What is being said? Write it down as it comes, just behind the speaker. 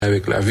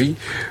avec la vie.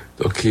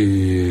 Donc,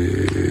 et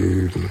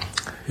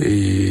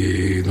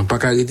nous pas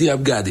arrêter à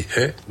regarder,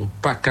 hein? Nous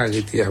pas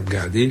arrêter à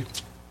regarder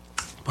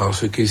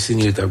parce que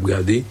Seigneur t'a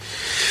regardé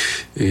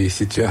et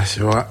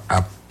situation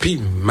a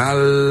pris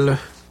mal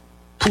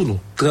pour nous.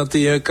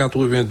 31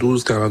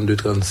 92 42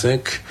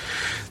 35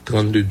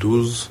 32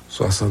 12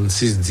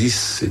 66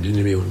 10, c'est du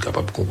numéro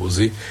capable de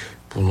composer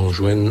pour nous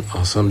joindre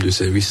ensemble de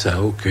services à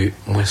eau que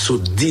moi saut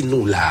 10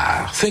 nous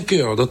là 5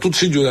 heures dans toute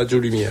studio Radio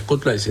Lumière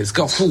contre la c'est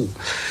Carrefour.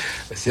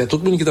 C'est à tout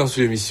le monde qui est dans cette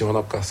émission, on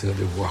a passé de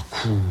voir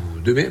coup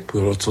demain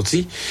pour l'autre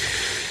sortie.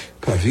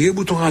 Pas virer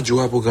bouton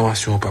radio à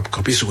programmation pas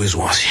camper sur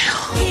réseau ancien.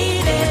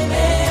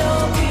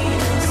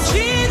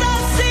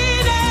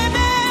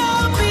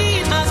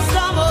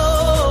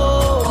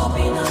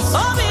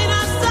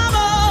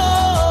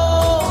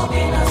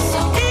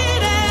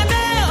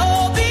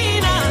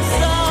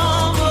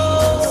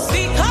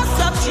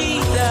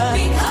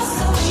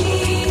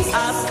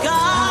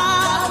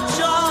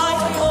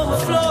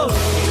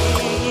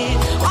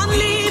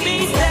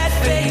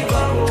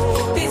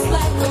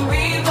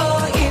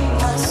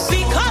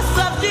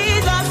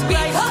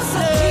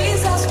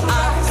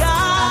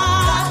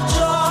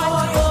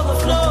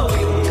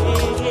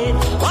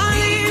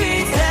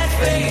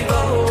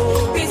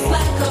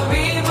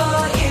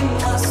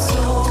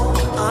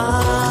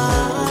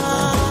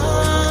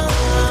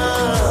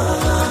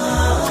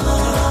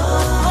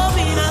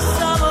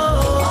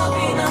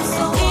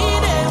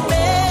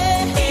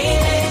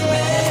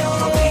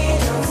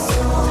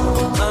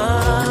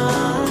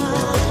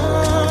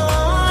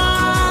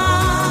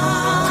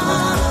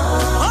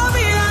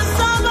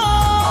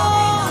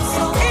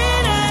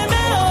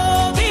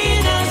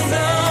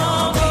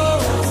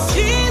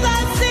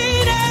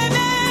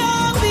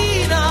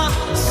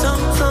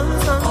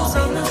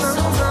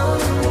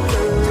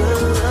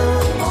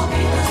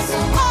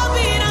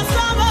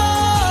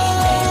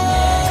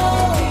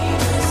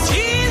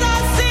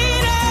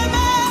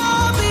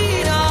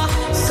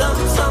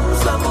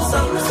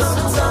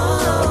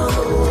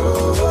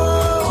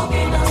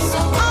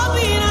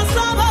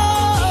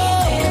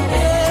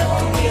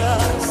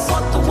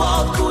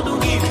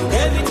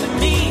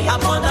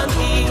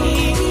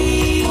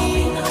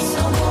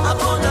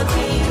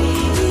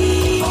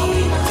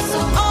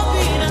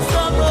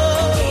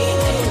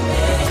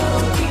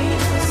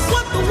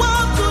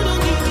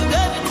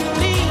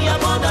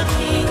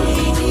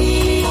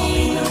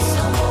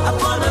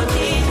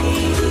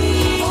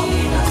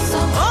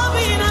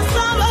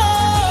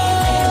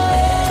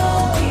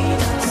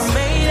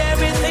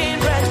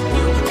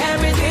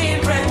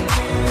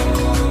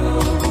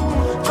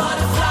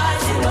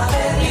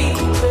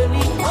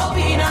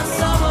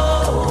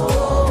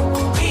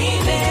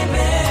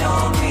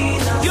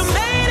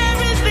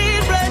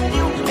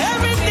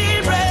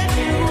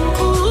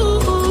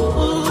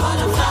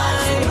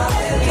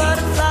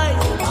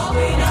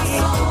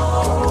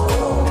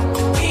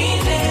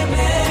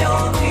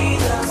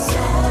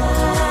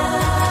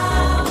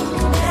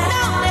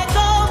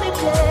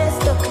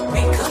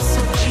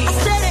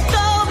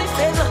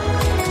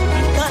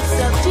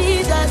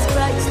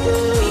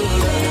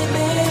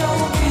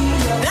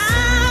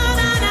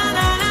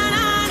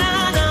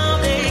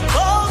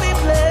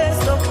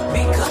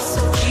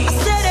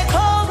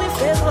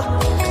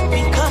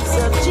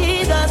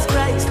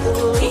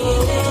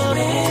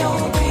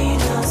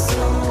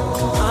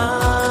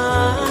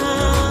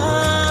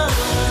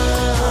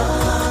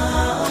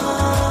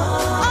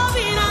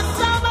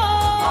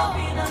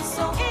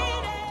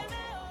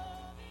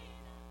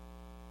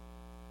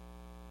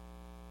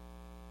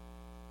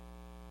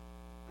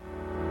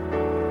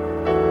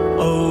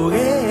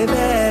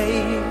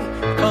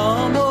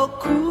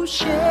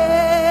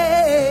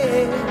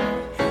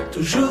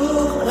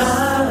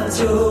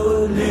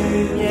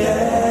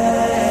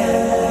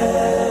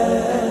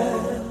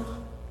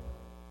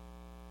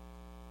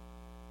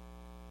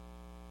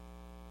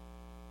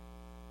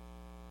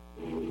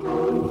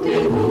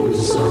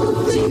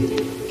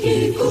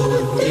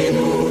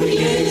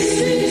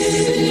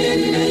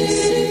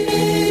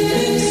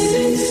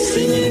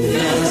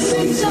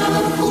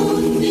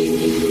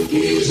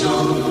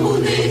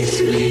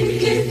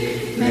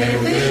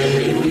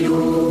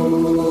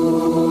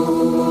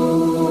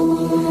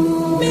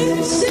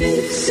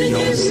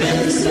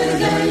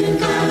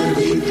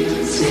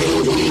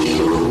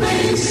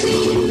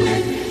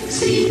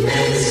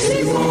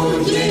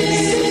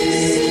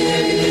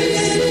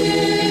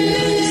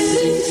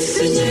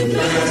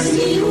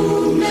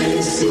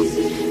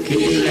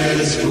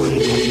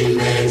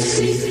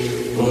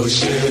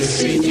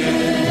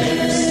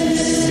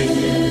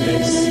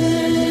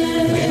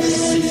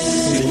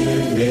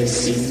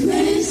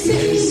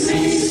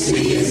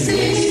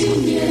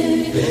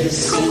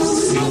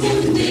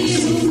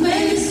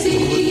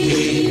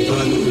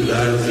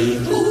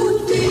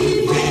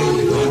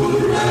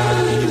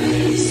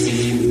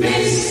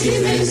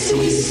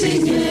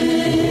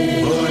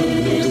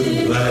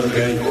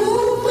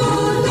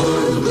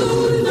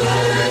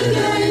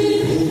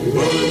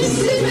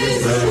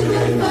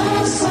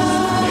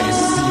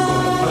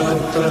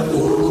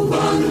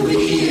 Uban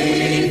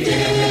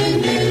viete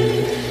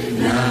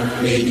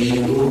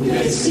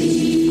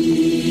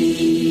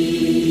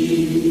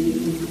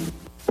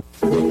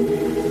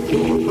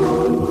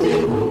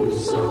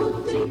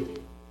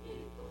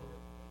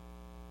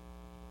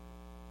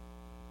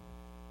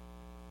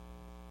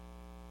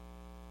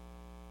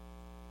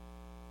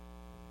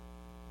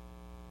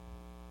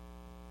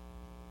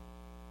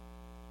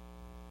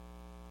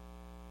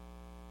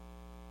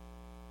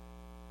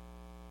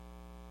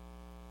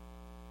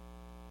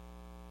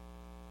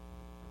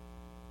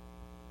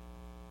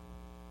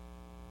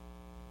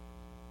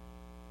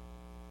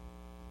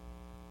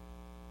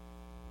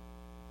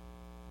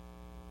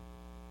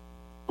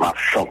m'a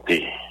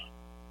chanté,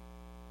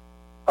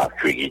 m'a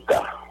joué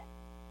guitare,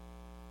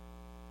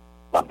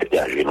 m'a pété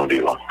à genoux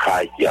devant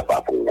caille qui a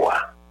pas pour moi.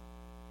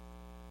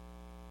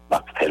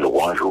 M'a fait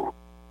louange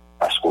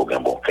parce qu'on a un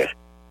bon cœur.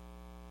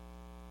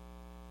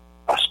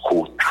 Parce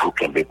qu'on joue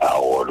qu'un peu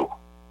parole.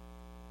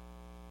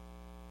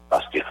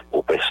 Parce qu'il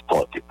faut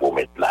pester pour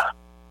mettre là.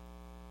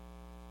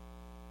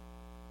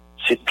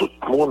 C'est tout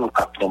le monde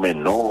qui a nommé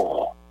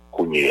non,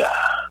 qu'on y a.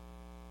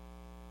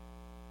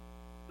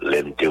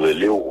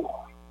 L'intérêt ou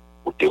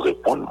te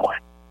répondre moi.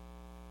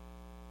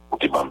 Ou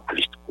te donner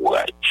plus de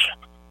courage.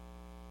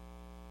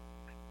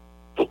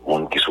 Tout le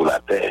monde qui est sur la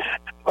terre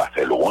va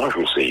faire louange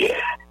au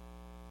Seigneur.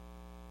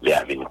 Les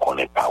amis ne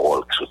connaissent pas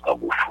parole qui sont dans la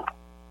bouche.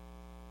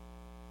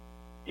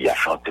 Il a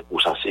chanté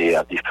pour ça, c'est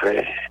à des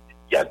frères.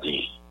 Il a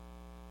dit,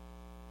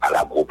 à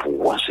la gros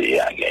pouvoir, c'est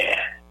à guerre.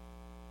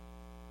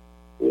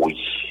 Oui,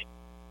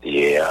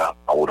 hier,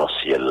 en haut dans le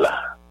ciel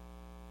là,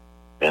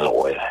 mais il y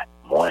a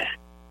moins.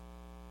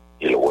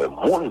 Il y a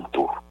monde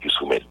qui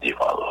soumet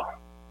devant eux.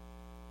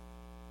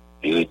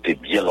 Il était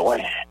bien loin.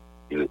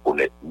 Il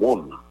connaît le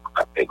monde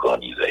qui a fait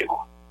grandir.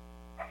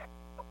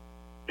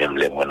 Même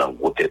les mots dans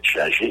le tête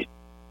changé.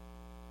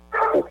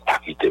 Pour pas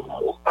quitter le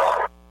monde.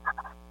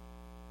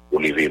 Pour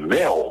lever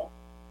mère,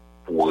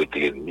 pour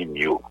retirer le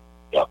mignon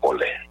et en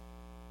colère.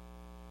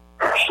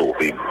 Pour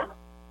sauver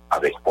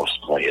avec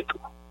poste moyen et tout.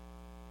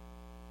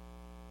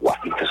 Ou à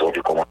qui fait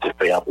sortir comment te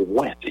faire pour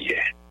moi,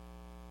 hier.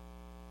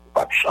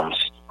 Pas de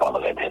chance, pas de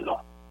remède, non.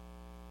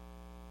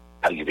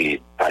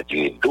 Arrivé à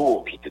dire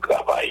d'eau qui te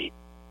travaille.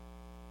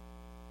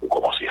 Pour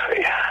commencer à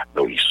faire.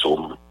 Nous y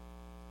sommes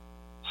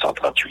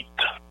 138.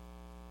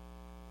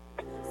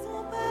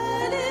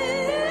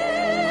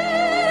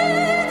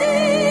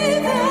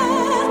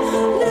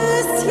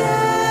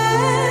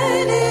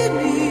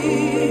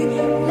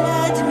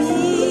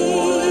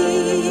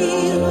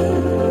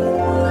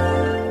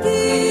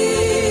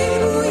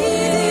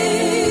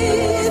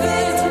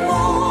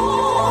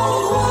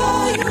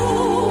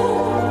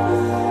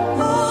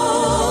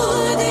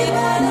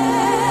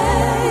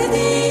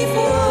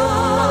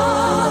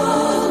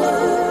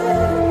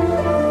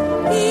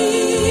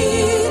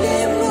 Il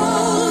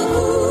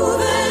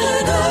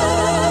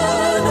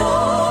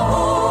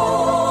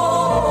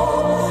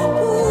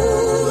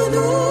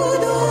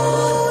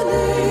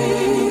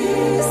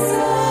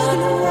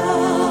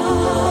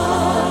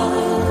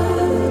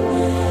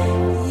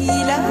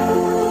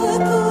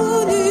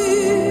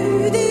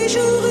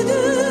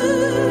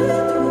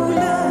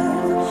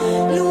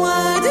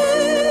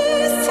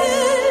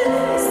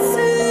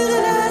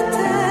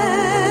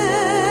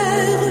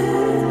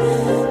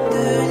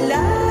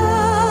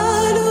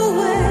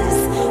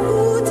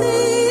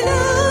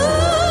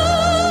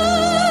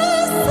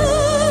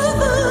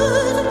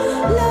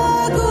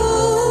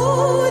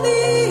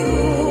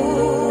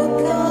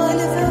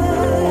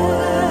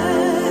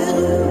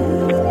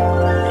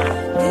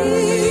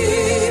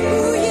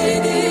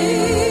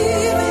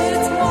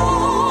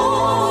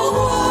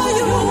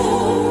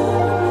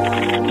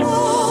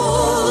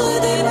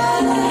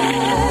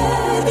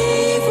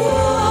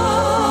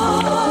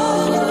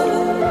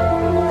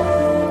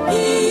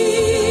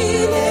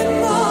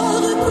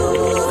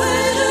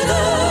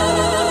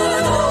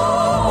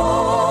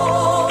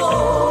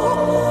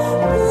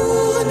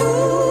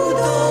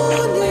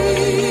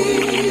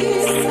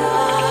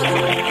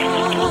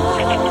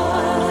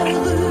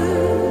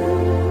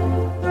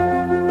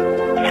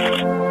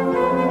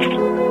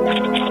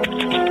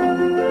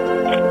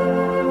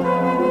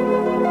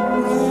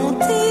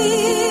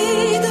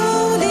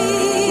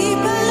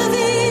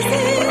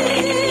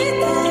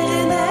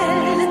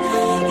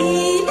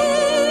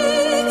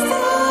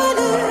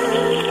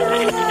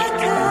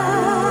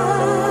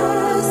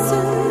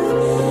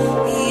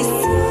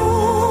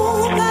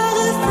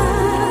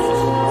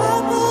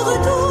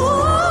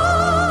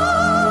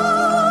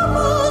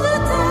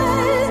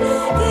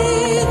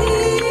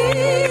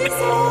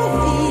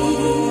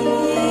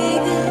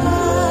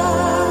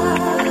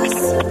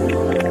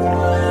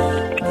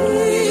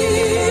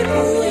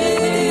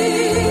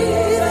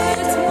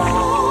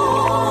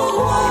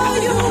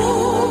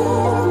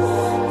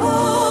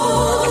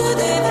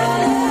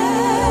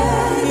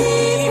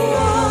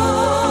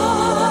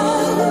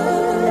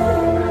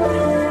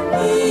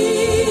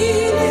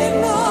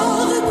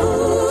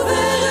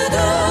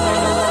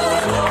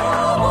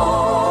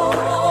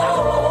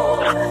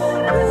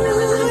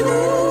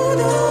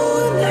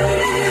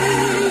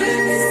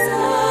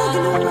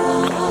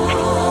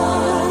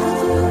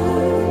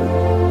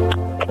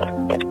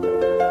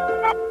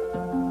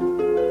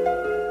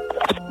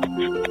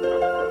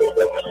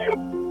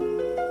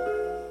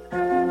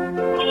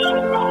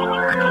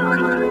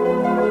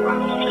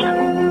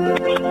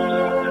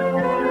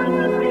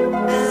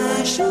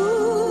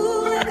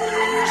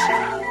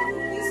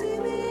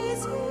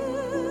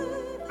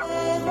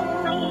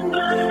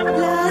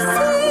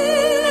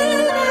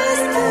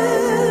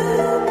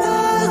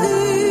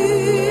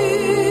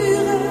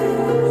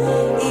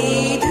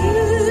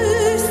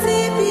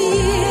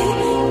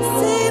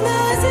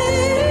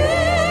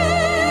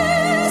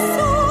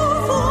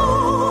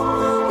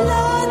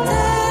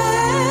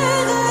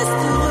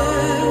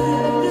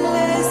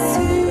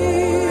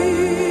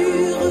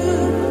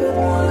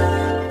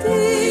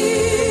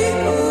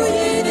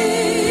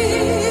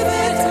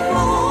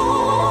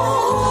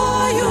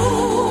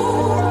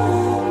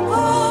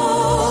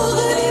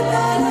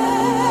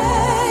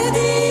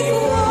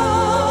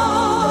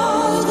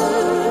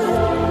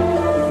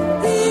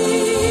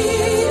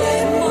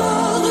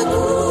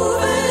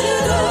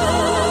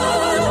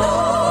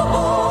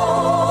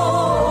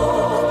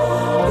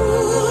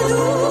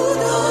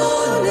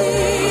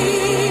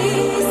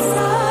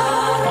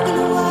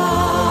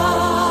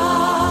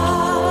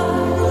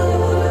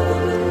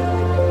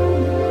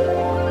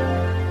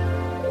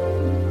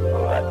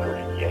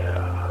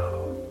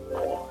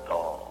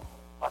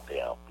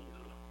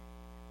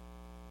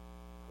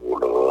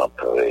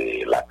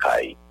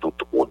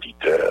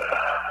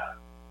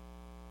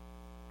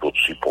tout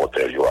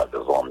supporter yo à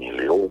 200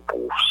 millions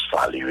pour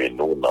saluer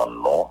nous dans le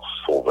nom,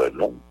 sauver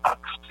nous,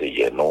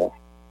 accueillir nous,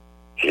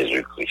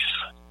 Jésus-Christ.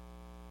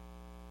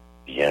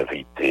 Y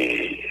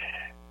inviter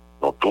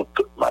nous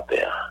toutes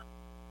matin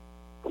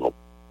pour nous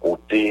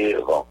côté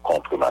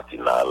rencontre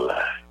matinale,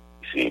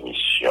 c'est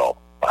émission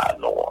par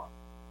nous.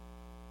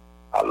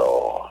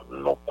 Alors,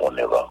 nous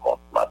connaissons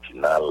rencontre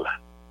matinale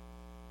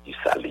qui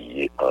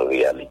s'allie en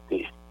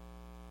réalité.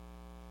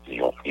 C'est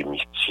une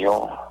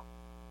émission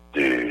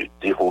de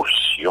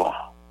dévotion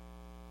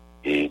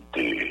et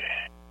de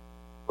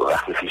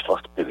réflexion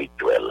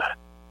spirituelle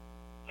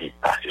qui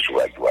passe sur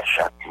la joie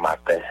chaque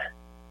matin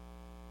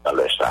dans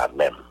le soir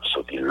même,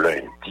 sorti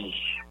lundi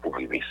pour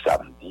arriver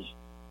samedi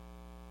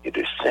et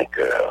de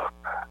 5h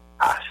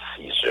à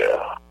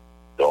 6h.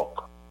 Donc,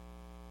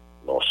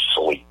 nous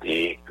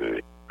souhaitons que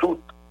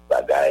toute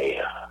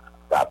bagaille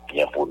va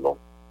bien pour nous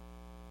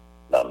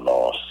dans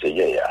nos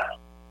Seigneur.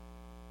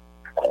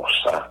 Comme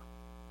ça,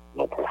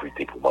 nous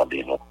profitons pour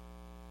demander nous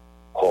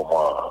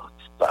comment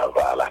ça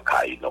va à la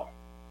caille nous.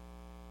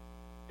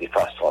 De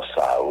façon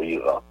ça, oui,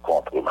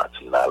 rencontre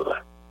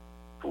matinale,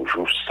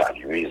 toujours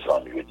saluer les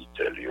ennuis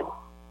auditeurs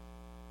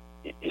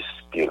et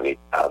espérer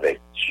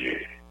avec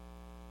Dieu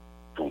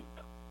toute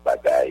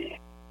bagaille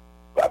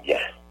va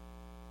bien.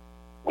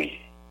 Oui,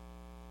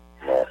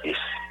 nous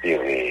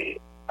espérer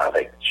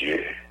avec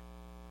Dieu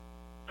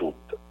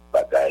toute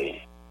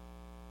bagaille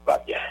va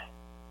bien.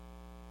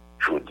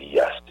 Jeudi,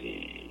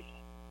 c'est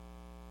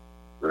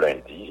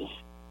lundi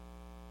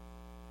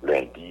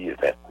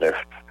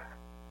 29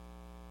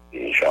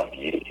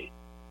 janvier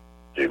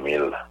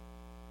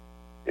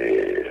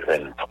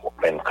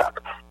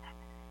 2024.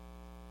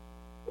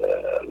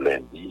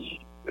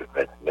 Lundi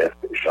 29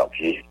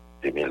 janvier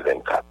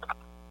 2024.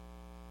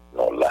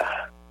 Nous là,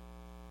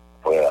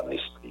 frère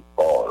Nestlé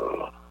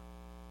Paul,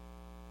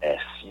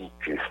 ainsi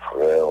que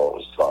frères,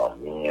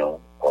 amis,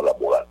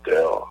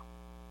 collaborateurs,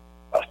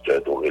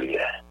 pasteur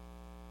d'Aurélien.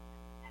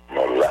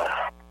 Nous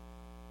là,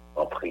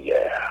 en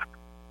prière,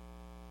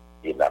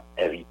 il a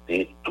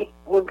invité tout le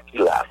monde qui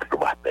l'a fait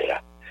matin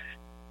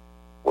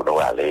pour nous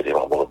aller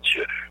devant mon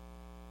Dieu,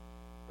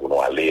 pour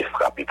nous aller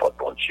frapper pour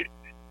mon Dieu,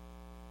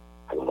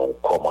 pour nous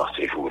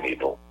commencer journée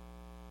nous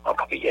en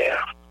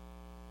prière.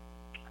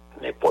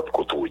 N'importe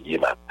côté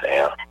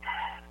matin,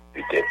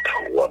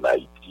 peut-être ou en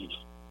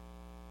Haïti,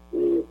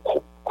 ou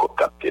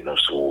contacter nous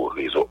sur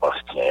le réseau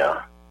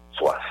ancien,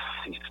 soit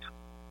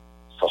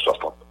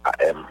 660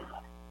 AM,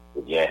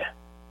 ou bien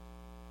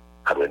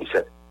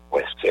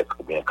 97.7,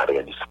 ou bien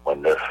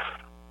 90.9,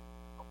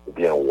 ou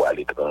bien ou à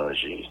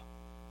l'étranger,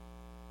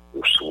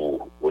 ou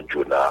sur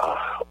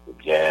Audionar, ou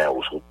bien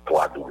ou sur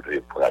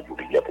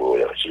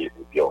www.radio.org,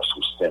 ou bien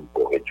sur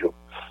Simple Radio.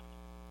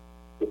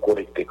 Vous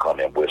connectez quand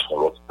même, vous sont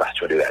l'autre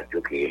station de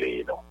radio qui est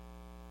là, non?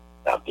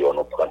 D'ailleurs,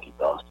 nous prenons du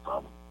temps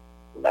ensemble,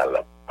 nous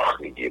allons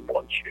prier,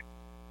 bon Dieu.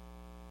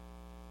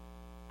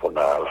 Pour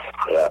nous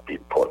frapper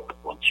porte,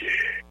 bon Dieu.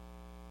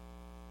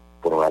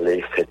 Pour nous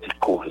aller faire des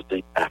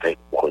causeries avec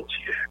mon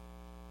Dieu.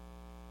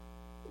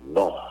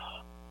 Non.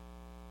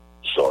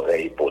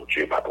 Oreilles, bon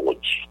Dieu, pas trop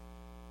dit.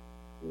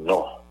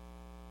 Non.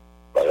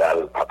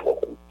 Bral, pas trop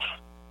coûte.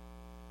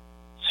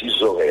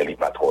 Si oreilles,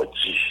 pas trop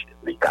dit,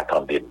 les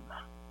qu'attendez,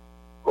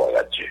 gloire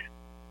à Dieu.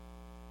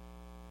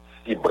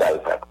 Si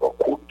bral, pas trop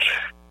coûte,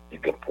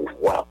 il a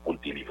pouvoir pour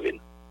délivrer.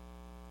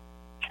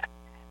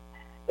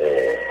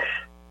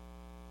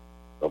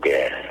 Donc,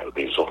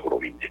 des autres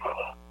provinces.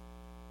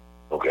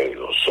 Donc,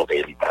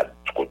 oreilles, pas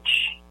trop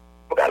dit.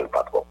 Bral,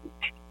 pas trop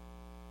coûte.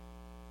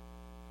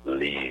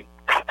 Les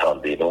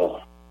qu'attendez, non.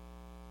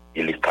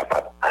 Il est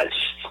capable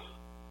d'agir.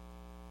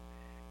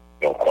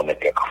 Et on connaît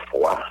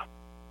quelquefois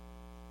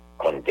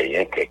qu'on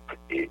gagne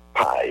quelques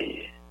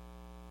pailles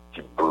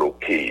qui bloquent,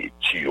 qui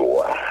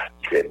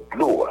fait de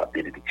l'eau à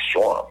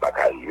bénédiction, pas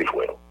qu'arriver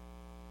jouer.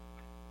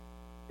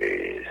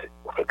 Et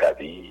pour faire la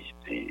vie,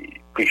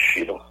 c'est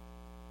péché, non?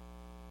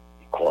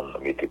 Et qu'on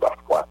mettait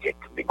parfois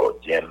quelques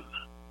négociations,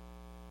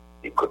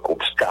 et quelques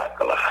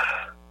obstacles,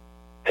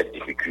 cette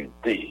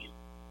difficulté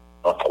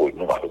entre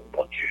nous avec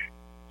mon Dieu.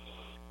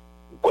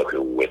 Quoi que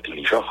vous êtes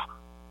intelligent,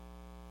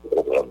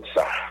 vous comprenez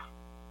ça,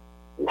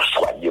 vous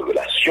soyez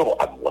relation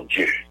avec mon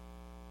Dieu,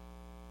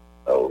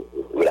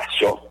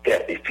 relation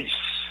père et fils,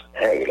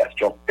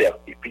 relation père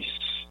et fils,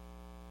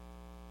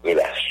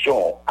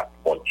 relation avec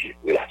mon Dieu,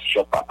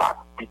 relation papa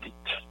petite.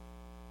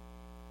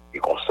 Et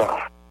comme ça,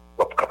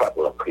 vous êtes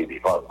capable d'entrer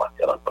devant le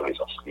matin dans la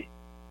présence.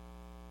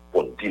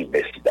 Pour nous dire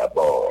merci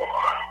d'abord,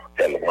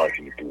 tellement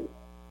je tout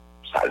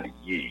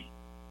s'allier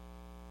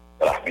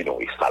dans la vie de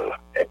sale,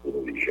 et pour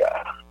nous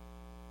déjà.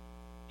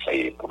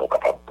 Et pour nous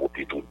capables de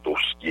porter tout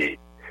dossier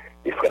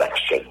des frères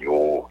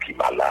d'actionnaires qui sont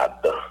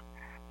malades,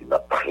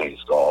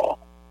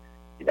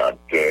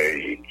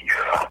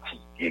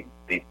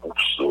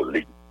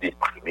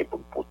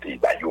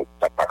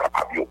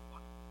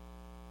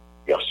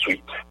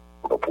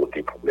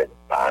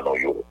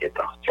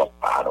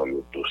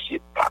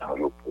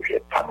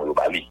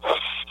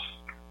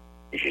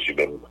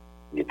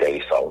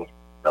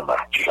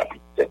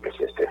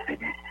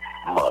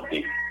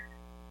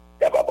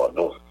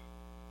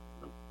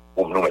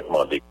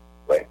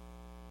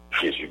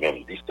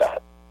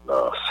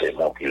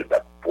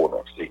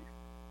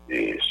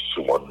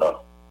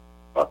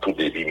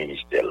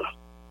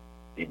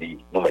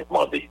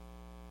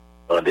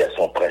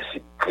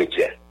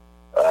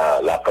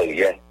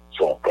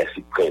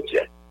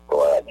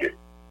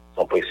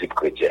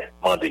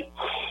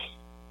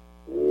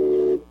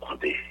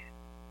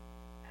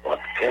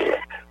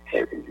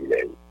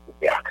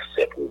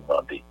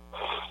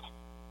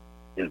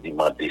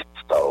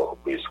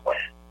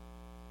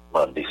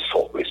 demander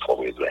sauver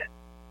son besoin.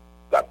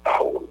 La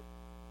parole.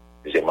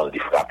 Deuxièmement,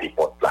 il frapper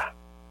porte là.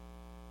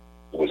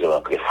 Vous allez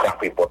entrer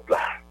frapper porte là.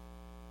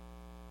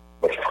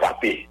 Vous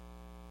frapper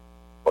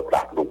porte là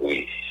pour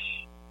l'ouvrir.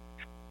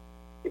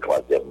 Et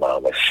troisièmement,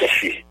 on va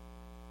chercher.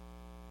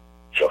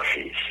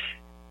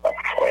 Pas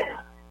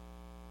joindre.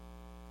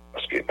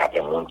 Parce que pas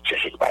de monde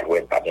cherche pas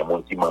joindre, pas de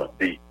monde qui demande,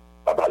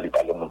 pas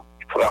de monde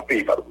qui frappe,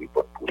 pas de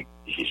porte pour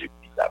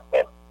Jésus-Christ la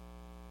même.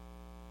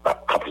 Pas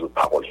de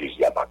parole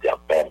Jésus à partir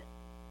même.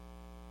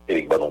 Et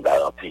les bonnes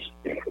garanties,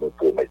 et les nous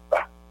promettent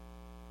pas.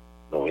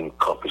 Nous une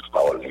campus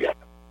parole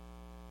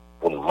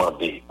pour nous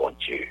demander, bon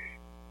Dieu,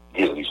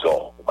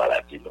 guérison aux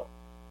maladies, non.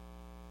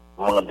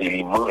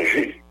 Demandez-lui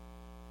manger.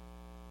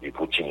 Et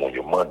pour tout le monde,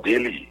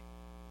 demandez-lui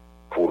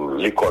pour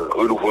l'école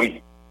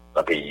renouvelée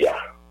dans le pays.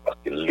 Parce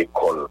que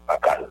l'école n'a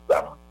pas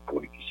d'âme pour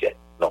les Christiens.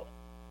 Non.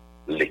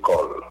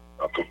 L'école,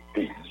 dans tout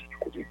pays,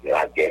 côté de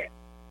la guerre,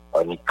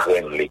 en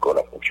Ukraine, l'école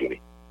a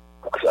fonctionné.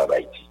 Pour que ça va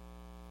être.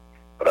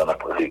 On a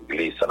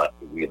réglé, ça n'a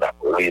pas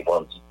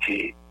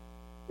revendiqué.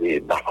 Et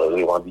n'a pas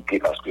revendiqué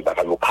parce que n'a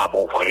pas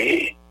bon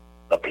vrai.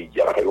 Dans le pays,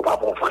 n'a pas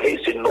bon vrai,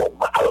 c'est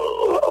normal.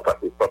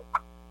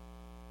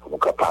 Pour nous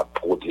capables de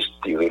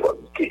protester,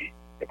 revendiquer.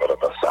 Et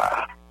pendant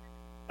ça,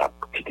 la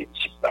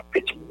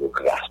petite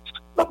grâce,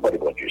 n'a pas de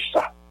bon Dieu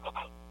ça.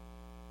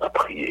 On a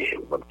prié,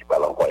 ou même qui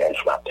parle en voyage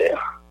sur la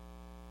terre.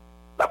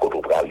 La côte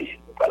au Brali,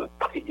 on va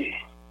prier.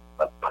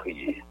 On va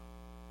prier.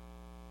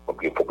 On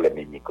a un problème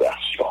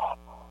d'immigration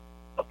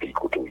dans le pays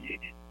côtoyé.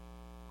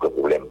 Un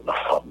problème dans la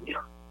famille.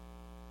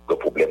 Un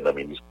problème dans le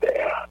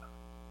ministère.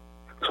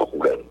 Ce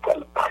problème, on va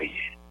le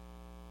prier.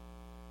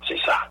 C'est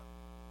ça.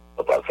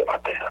 On va le faire à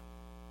terre.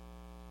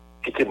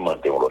 Qui te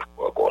demande l'autre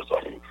fois encore ça?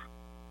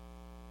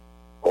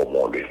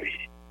 Comment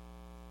lever?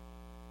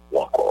 Ou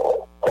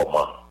encore,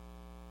 comment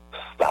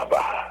ça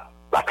va,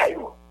 la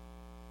caillou?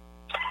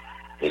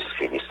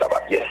 Est-ce que ça va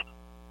bien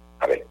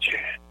avec Dieu?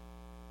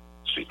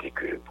 Souhaitez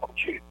que, bon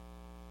Dieu,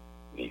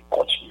 il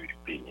continue de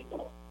bénir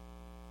nous,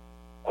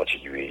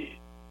 continue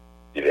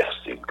de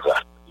verser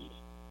grâce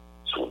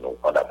sur nous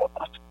en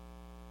abondance.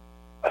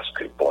 Parce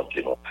que bon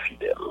Dieu, notre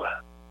fidèle,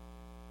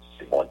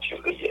 c'est bon Dieu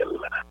réel,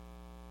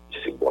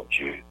 c'est bon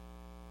Dieu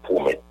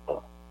promet nous,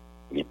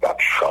 il pas de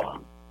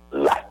chambre,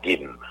 la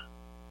guine,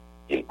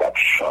 il pas de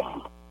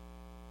chambre,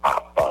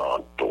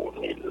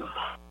 abandonner.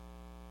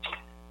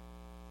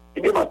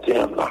 Et bien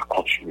matin, on a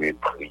continué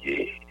à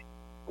prier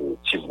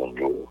pour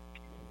Timonio,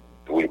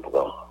 pour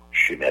prendre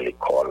chemin à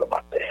l'école le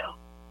matin.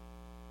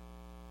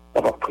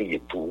 On a prié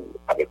tout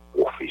avec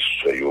le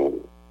professeur,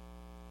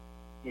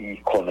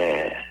 il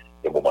connaît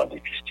des moments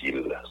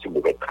difficiles, c'est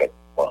mauvais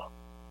traitement.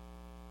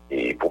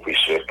 Et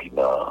professeur qui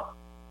dans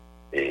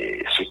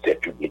le secteur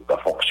public, dans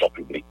la fonction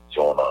publique,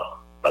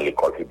 dans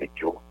l'école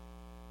publique,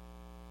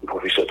 les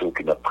professeurs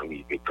qui ont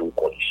privé toutes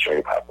conditions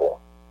et pas bon.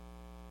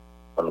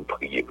 On a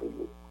prié pour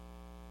vous.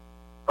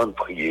 On a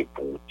prié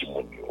pour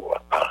Timonio,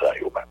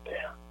 parents au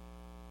matin.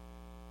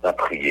 On a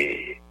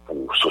prié pour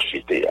la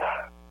société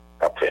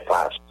qui fait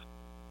face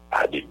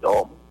à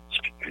d'énormes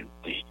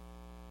difficultés.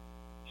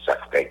 Ça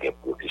fait des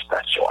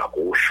protestations à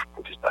gauche,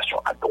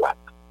 protestations à droite.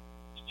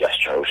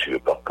 Situation sur le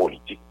plan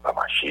politique pas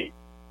marché,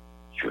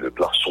 sur le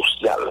plan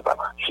social pas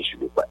marché, sur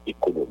le plan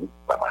économique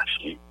pas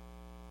marché.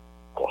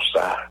 Comme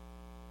ça,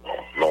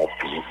 non,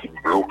 pays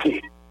est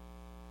bloqué.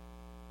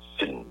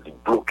 C'est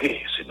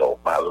bloqué, c'est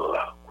normal.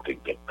 Pour que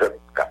les peuples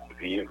qui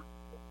vivent,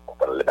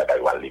 les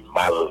bagages aller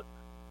mal,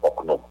 pour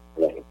que nous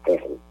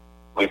pouvons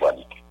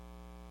revendiquer.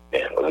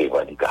 Mais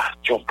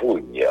revendication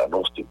première,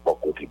 non, c'est pas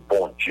côté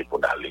bon Dieu pour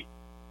aller.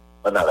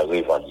 On a la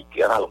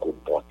revendiquer, on a le côté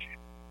bon Dieu.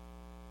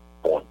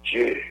 Bon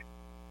Dieu,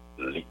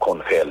 il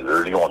fait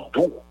lion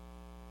doux.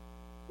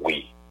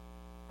 Oui,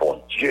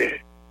 bon Dieu,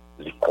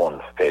 il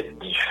fait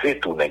diffé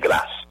tourner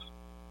glace.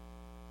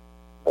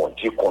 Bon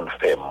Dieu, qu'on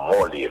fait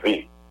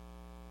molérer.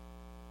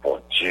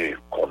 Bon Dieu,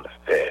 qu'on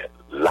fait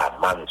la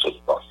manne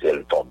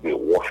substantielle tomber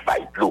wash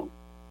by blue.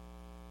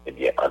 Eh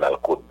bien, on a le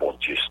code bon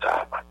Dieu,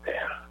 ça,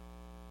 matin.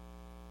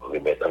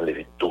 Remettre dans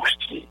les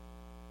dossiers,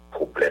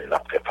 problème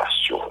n'a fait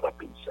passion dans le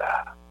pays,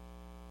 ça.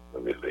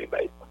 Nous me lever,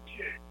 bon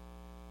Dieu.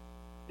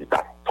 Il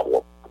pas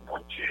trop, bon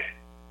Dieu.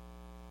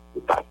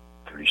 Il pas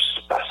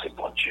plus passer,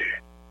 bon Dieu.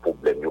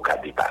 Problème, il n'y a pas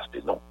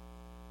dépasser, non.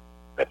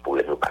 Mais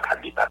problème, il n'y a pas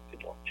dépasser,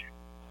 bon Dieu.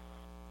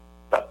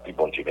 Dit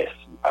bon Dieu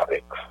merci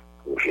avec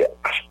le projet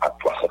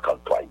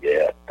H353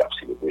 hier qui a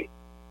célébré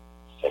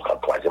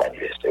 53e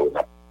anniversaire. On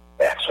a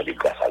personne de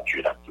grâce à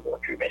Dieu, dit bon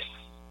Dieu merci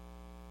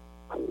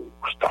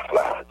pour staff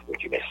là, dit bon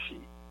Dieu merci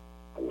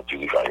pour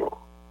dirigeants,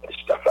 le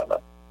staff là,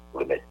 pour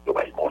le mettre de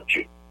bon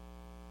Dieu.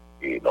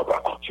 Et nous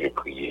allons continuer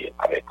à prier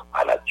avec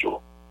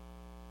Maladio.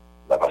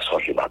 Nous allons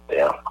changer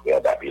matin,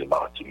 frère David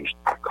Martinus,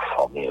 avec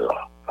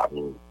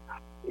famille,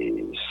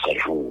 et 5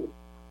 jours,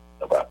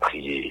 nous allons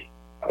prier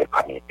avec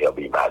famille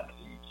Herbie Madi.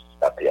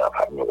 La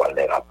famille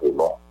Walner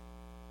Apollon,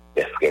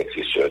 les frères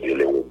et sœurs de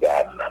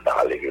Léogan,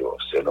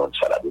 c'est non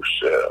de la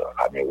douceur,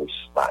 famille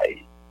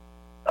Ousmaï,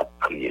 a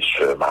prié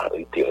sœur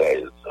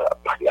Marie-Thérèse, a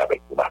prié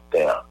avec nous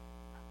matin,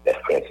 les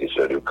frères et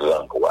sœurs de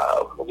Grand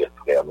Goire, nos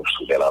frères nous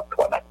souviennent en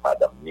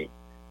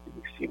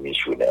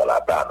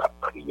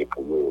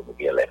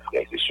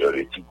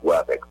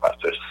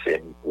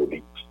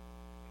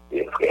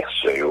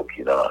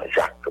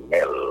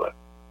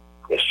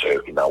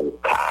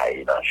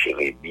mis dans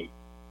Jérémie,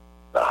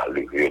 dans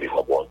le lieu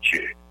devant bon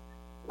Dieu.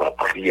 On va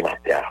prier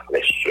matin,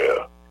 les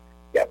sœurs,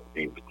 qui a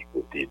vivre du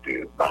côté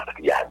de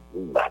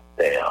Mariani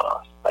matin,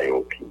 ça y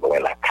est, qui loin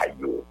la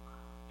caillou,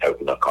 ça y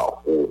est, dans le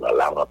carreau, dans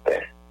la matin.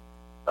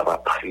 On va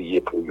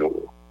prier pour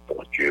eux,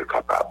 bon Dieu,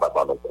 capable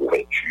d'avoir nos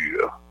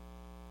couvertures.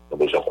 Nous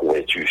avons besoin de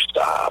couverture,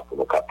 ça, pour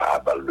nous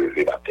capables de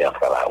lever matin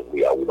dans la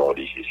rue, au nom de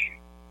Jésus.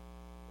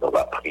 On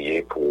va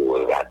prier pour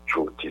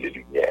Radio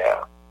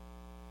Télé-Lumière,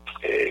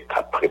 qui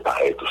a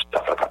préparé tout ça,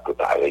 qui a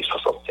préparé le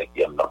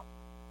 65e an.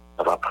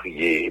 On va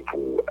prier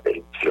pour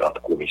différentes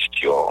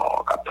commissions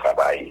qui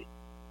travaillent.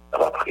 On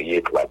va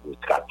prier pour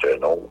l'administrateur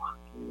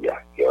qui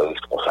a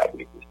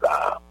responsabilité de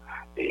ça,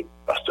 et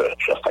pasteur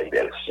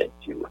Jean-Saïdel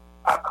Saint-Île,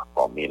 à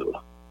 3000. On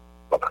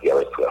va prier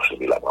avec frère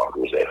Cheville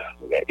Joseph,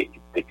 une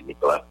équipe technique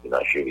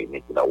dans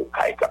Jérémie, qui a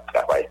qui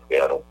travaille,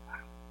 frère nous.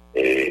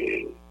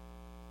 Et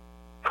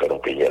frère nous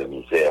payer la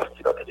misère,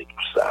 qui a fait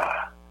tout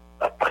ça.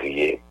 On a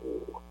prié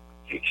pour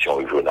direction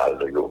régionale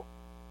de l'eau.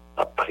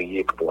 On a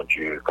prié pour bon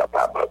Dieu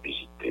capable de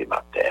visiter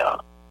matin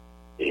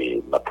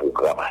et ma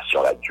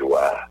programmation radio,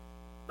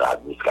 dans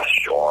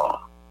l'administration,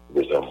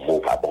 nous un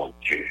mot à bon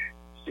Dieu.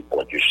 C'est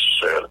bon Dieu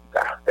seul qui a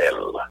fait.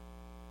 On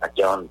a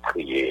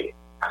prié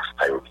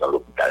dans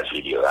l'hôpital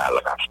général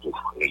qui a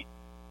souffert,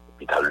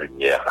 l'hôpital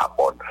Lumière à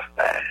bonne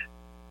fin,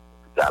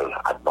 l'hôpital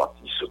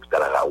Adventiste,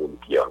 l'hôpital Raoul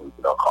Pierre,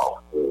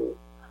 encore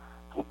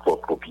pour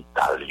propre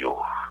hôpital,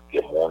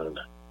 des monde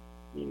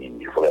qui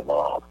est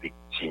vraiment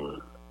victime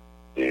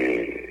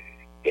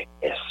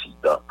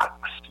d'incidents,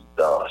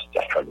 accidents,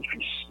 situations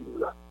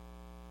difficiles.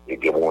 Et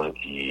des gens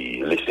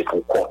qui laissent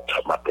pour compte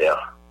matin.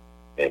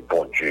 Mais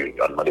bon Dieu,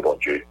 on demande bon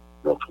Dieu,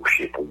 nous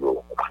toucher pour nous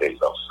en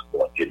présence.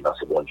 Bon Dieu, dans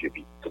ce bon Dieu,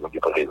 c'est bon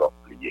Dieu présent,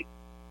 prier.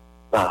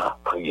 Pas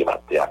prier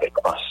matin avec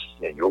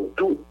ancien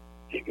tout.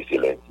 Et que c'est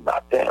lundi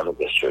matin, nous,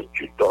 bien sûr,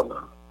 tu donnes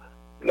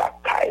la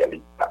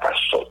caille, la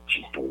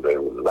sortie tout le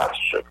là,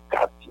 ce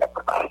quartier à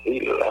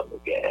Paris, là, nous,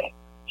 bien.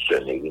 Ce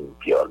n'est une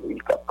pierre, lui,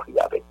 qui a pris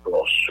avec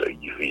nous, ce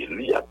Yves,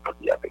 lui, a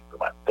pris avec nous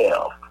matin,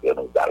 frère,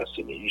 nous, dans le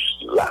Sénéus,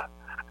 là.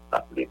 Nous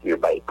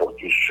avons bon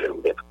Dieu, seul,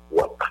 d'être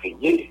pour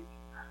prier.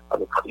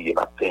 Nous prier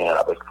matin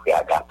avec frère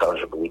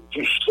Agatange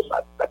Brutus,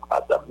 avec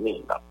madame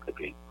Nine,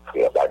 avec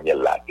frère Daniel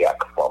Laguerre,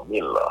 avec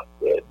famille,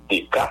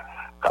 Deka,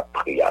 qui a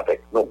prié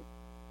avec nous.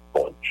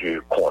 Bon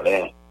Dieu,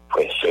 connaît,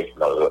 frère, ceux qui sont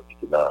dans le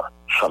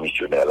champ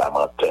missionnaire la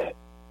matin.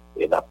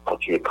 Et nous avons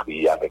continué à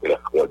prier avec les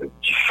frères de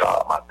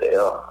Dichard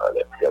matin,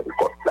 les frères de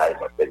Côte-Laï,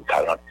 nous avons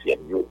 40e.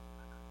 Nous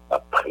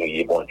avons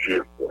prié, bon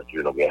Dieu, nous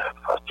avons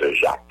frère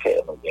Jacques,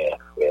 nous avons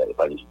frère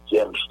Valérie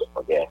James, nous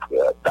avons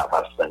frère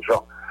Damas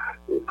Saint-Jean,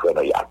 nous avons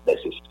Agnès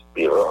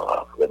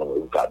Espérant, nous avons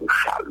Ricardo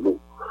Chalot,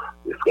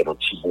 nous avons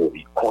Thibaut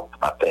Vicomte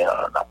matin,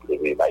 nous avons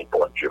prié,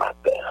 bon Dieu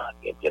matin,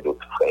 il y a bien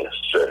d'autres frères et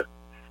sœurs.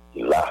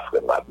 Et là,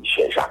 frère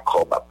Michel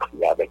Jacob a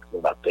prié avec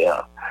nous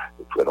matin.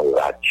 Frère nos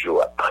radio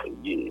a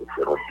prié.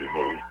 Frère nos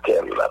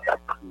Duméritel a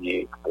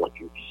prié. Bon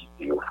Dieu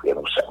visiter. Frère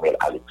nos Samuel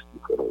Alexis.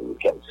 Frère nos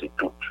c'est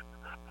tout.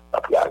 A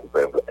prié avec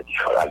frère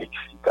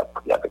Alexis qui a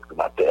prié avec nous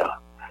matin.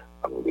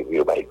 Nous devons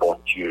dire, bon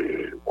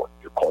Dieu,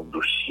 compte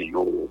dossier,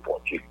 bon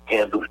Dieu,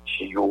 gain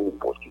dossier,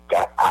 bon Dieu,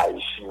 gain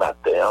ici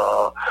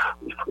matin.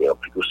 Frère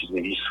plutôt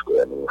Sylvie,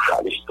 frère nous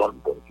Charleston,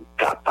 bon Dieu,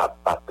 capable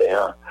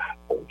matin.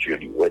 Bon Dieu,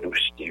 lui, ouais,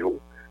 dossier.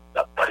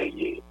 A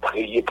prier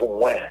pour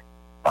moi,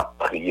 pas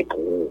prier pour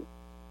vous.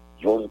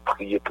 Yon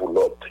prier pour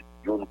l'autre,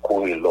 yon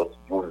courir l'autre,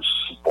 yon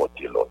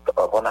supporter l'autre.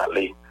 On va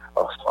aller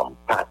ensemble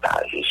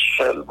partager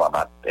seulement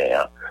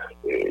matin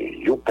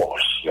une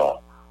portion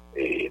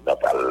et nous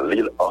allons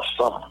lire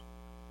ensemble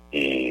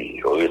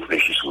et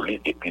réfléchir sur lui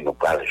et puis nous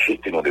allons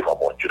jeter nous devant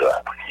mon Dieu de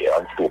la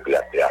prière. On peut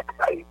la terre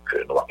avec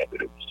nous avons de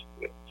musique.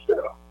 Plus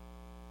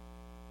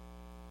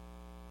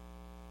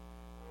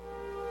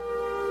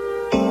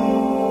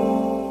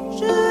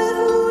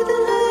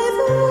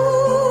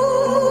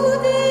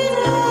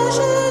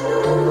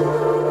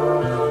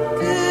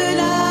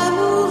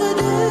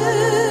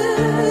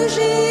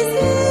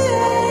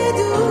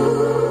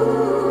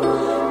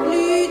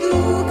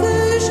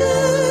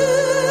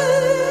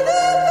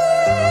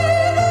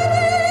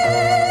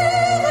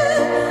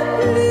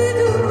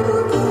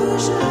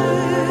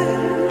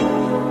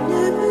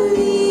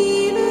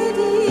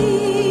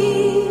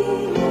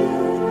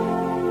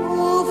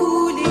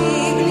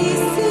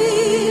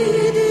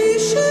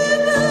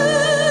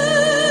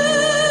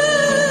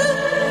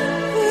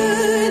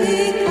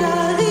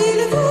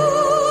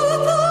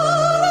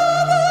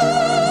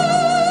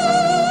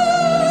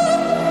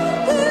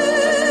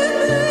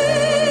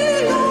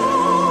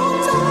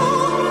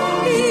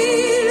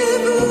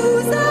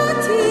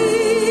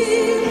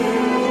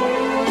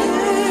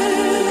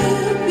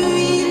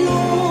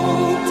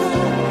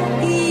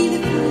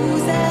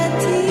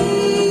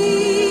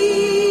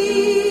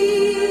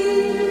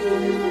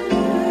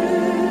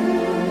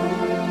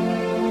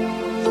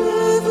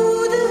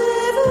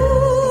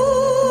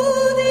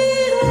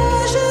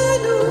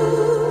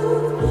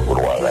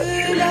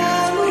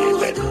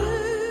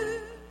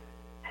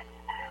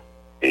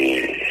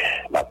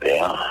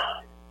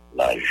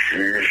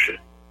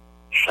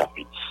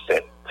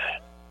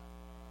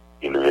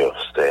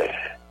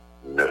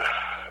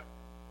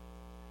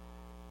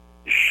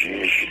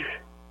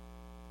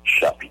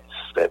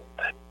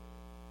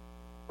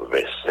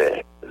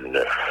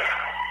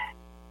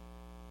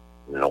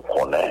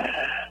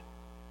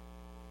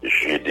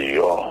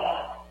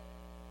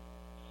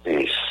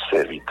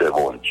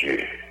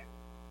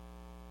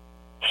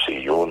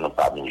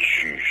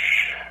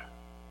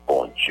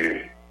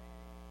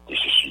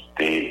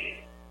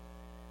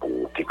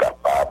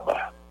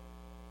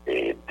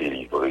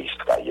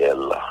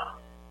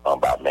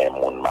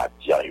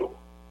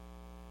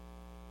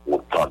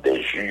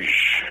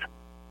juge,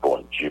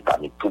 bon Dieu,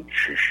 parmi tous les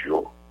juges,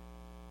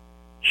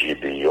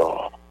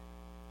 Gédéon,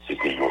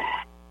 c'était yo.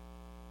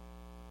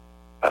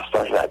 À ce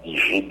temps-là, dit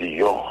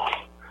Gédéon,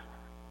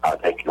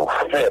 avec une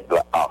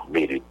faible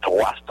armée de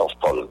 300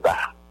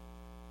 soldats,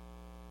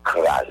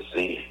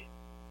 crasé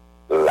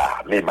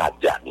l'armée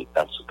madianite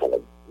dans ce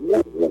gros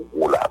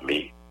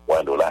armée,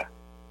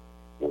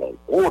 une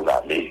grosse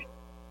armée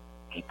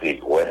qui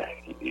était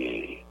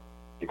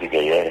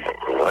gagné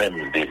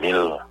 22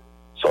 000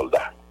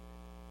 soldats.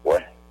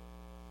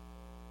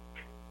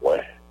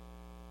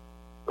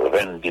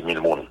 22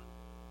 000 personnes.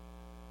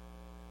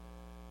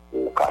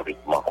 Vous pouvez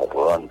rapidement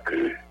comprendre que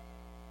la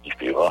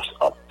différence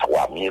entre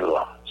 3 000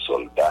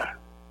 soldats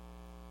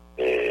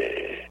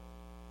et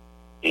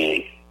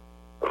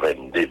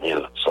 22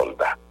 000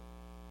 soldats.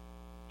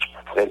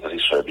 Frères et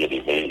sœurs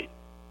bien-aimés,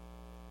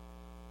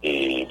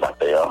 et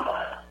maintenant,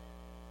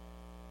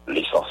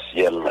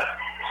 l'essentiel,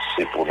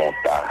 c'est pour nous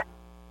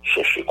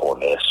chercher qu'on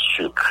ait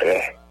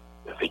secret,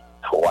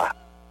 victoire,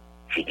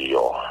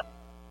 Gédéon.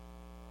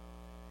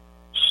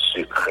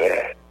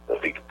 Secret,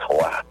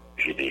 victoire,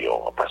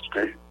 Gédéon. Parce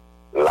que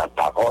la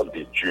parole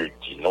de Dieu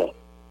dit non,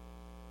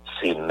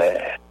 ce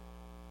n'est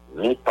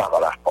ni par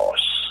la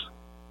force,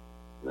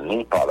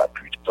 ni par la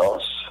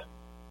puissance,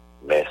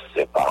 mais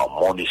c'est par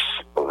mon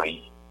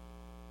esprit,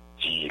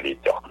 dit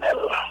l'Éternel.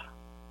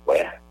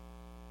 Ouais.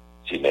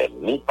 Ce n'est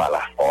ni par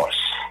la force,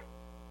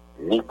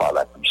 ni par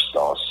la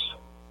puissance,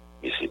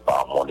 mais c'est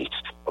par mon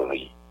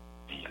esprit,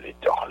 dit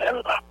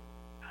l'Éternel.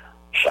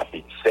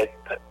 Chapitre 7,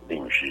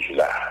 les juges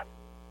là,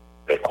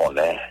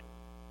 reconnaît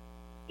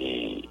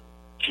et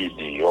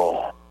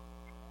Gédéon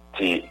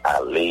t'es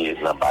allé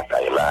dans la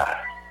bataille là,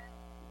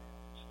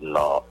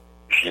 non,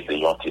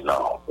 Gédéon t'es dans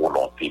la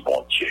volonté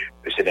bon Dieu.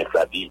 Le Seigneur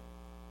l'a dit,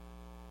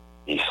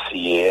 et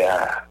si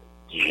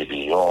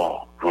Gédéon,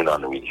 jour dans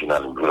la nuit,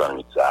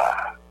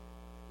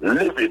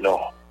 levez-nous,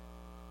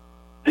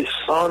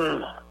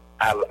 descend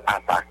à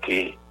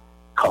attaquer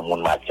comme on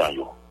m'a dit,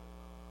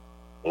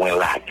 on est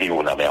lagué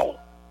ou n'a pas.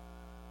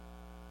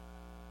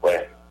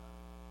 Ouais.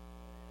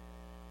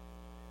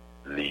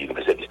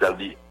 Le service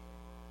dit,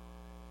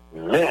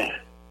 mais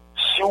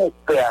si on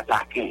peut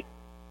attaquer,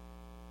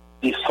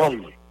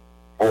 descendre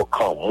au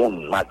camp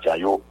moun m'a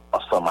dit,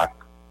 ensemble,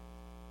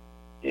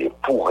 et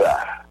pour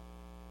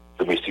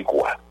le Messie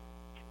quoi?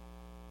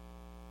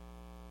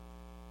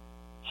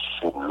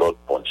 Sous l'autre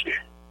bon Dieu.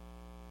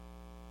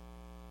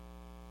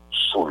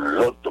 Sous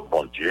l'autre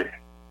bon Dieu.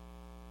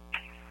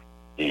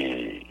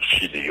 Et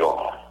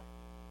Gédéon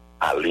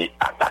allait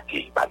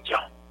attaquer Badian.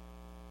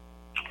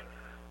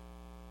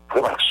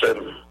 Frère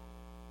Maxime,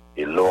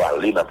 et l'eau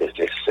allait dans le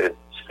verset 7,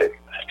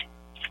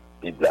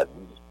 il a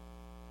dit,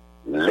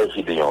 les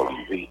Gédéon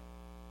arrivés,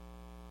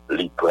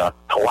 il prend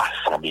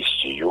 300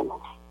 messieurs,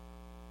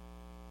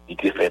 il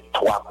te fait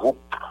 3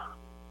 groupes,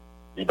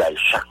 il baille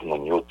chaque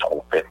mounio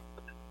trompette,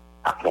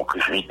 avec mon cri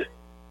vide.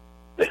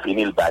 Les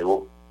finis le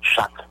baillot,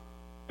 chaque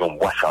yon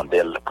bois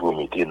chandelle pour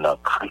mettre dans le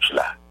cruche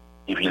là.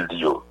 Il vil dit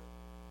yo.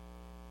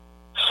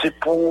 C'est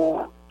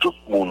pour tout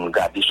le monde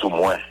garder sous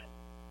moi.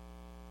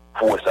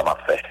 Pour ça m'a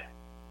fait.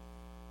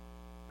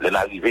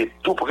 L'arrivée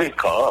tout près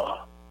quand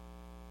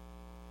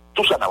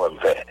tout ça n'a pas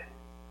fait.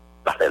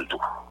 N'a fait le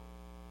tout.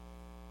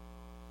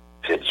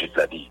 C'est Jésus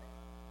l'a dit.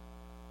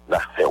 N'a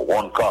fait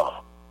one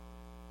corps.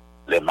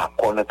 Les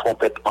macons et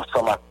trompettes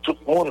ensemble avec tout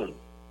le monde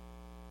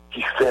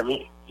qui fait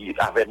qui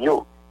avec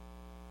nous.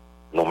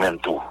 Nous-mêmes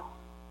tout.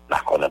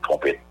 Macons et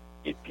trompettes.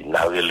 Et puis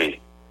n'a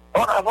relé.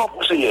 En avant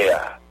pour ce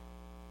hier.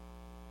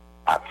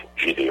 Avec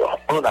Gédéon.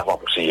 En avant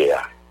pour ce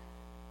hier.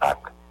 Avec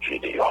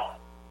Gédéon.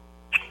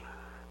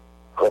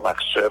 Comme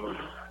Maxime,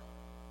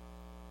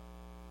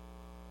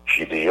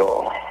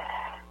 Gédéon,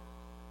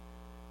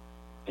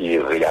 il est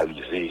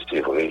réalisé, c'est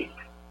vrai,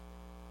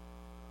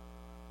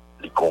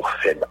 il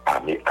confère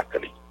armée à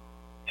Cali.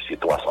 C'est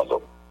 300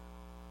 hommes.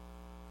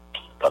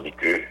 Tandis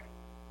que,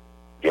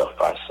 il y en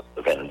face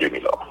 22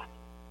 000 hommes.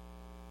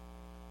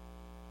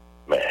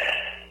 Mais,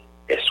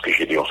 est-ce que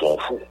Gédéon s'en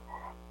fout?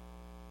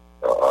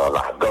 En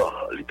lagan,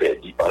 il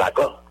perdit en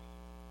lagan.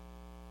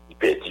 Il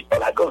perdit en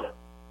lagan.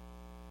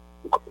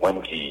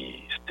 Même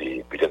qui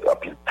c'était peut-être un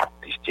pile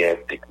tacticien,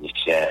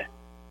 technicien,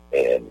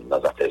 dans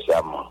affaires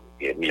armes,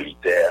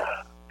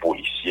 militaires,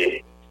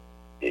 policiers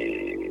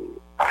et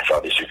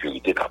agents de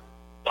sécurité,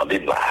 attendez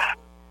là,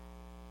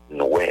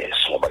 nous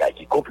son bagage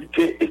qui est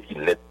compliqué et qui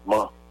est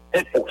nettement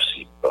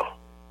impossible.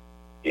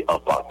 Et en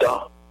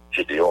partant,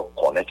 Gédéon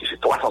connaît que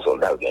c'est 300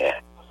 soldats bien.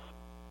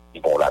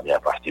 Ils vont là bien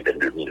partir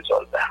 22 000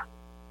 soldats.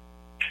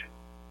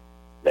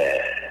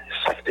 Mais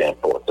ça qui est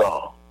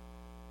important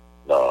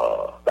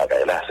dans la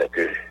guerre là, c'est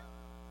que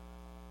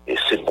et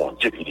c'est bon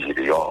Dieu qui dit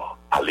Gédéon,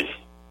 allez.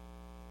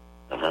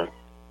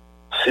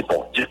 C'est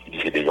bon Dieu qui dit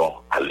Gédéon,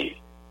 allez.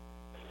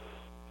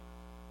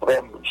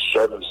 Même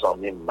seul sans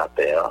même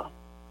matin,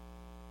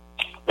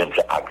 même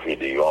avec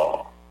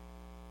Gédéon,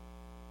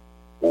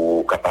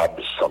 ou capable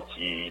de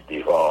sentir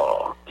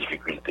devant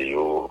difficultés,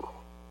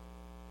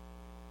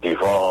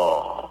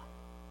 devant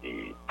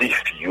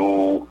défis,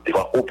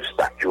 devant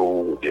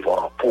obstacles,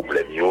 devant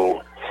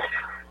problèmes,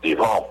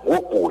 devant un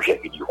gros projet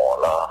qui diront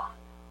là,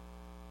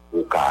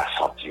 ou qu'à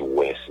sentir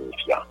ou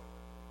insignifiant.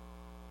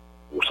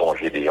 Vous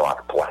songez Gédéon à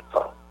 300,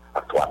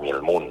 à 3000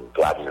 personnes,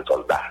 3000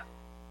 soldats.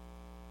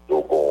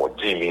 Donc,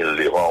 10 000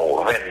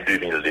 devant, 22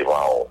 000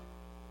 devant,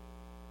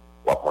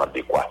 on va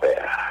demander quoi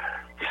faire.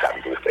 Si ça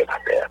me doit faire ma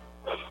terre.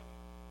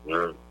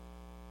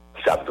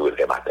 Si ça me doit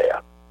faire ma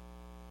terre.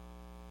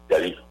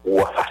 C'est-à-dire, ou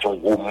à façon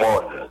gros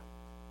monde,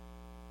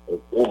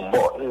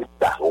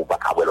 on va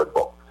pas l'autre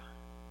bord.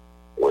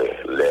 Oui,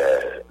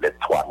 les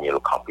 3000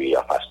 campés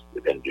en face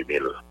de 22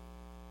 000,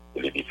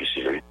 il est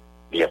difficile,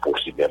 bien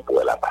possible même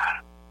pour là-bas.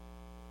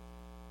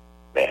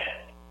 Mais,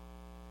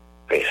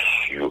 fais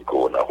sûr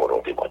qu'on a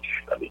volonté de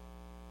Dieu.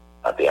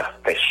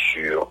 Fais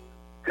sûr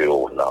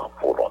qu'on a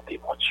volonté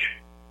de Dieu.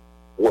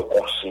 Ou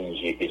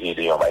consigner et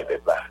Gédéon va y faire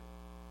là.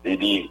 Il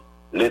dit,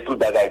 les tout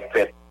bagailles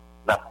faites,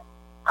 n'a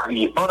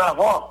crié en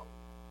avant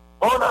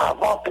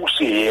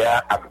pousser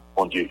à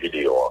mon Dieu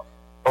Gédéon.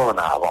 En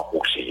avant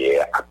pousser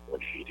à mon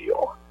Dieu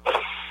Gédéon.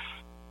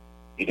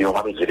 Gédéon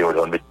va mettre Gédéon,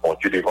 on met mon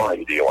Dieu devant et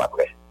Gédéon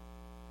après.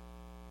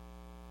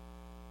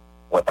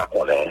 Moi, pas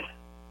qu'on est,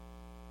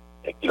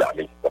 et qu'il a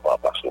mis comment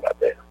pas sur la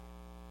terre.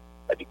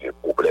 C'est-à-dire que le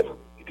problème,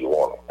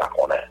 Gédéon, pas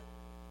qu'on est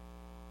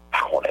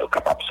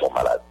capable de son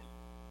maladie.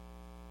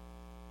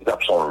 Il a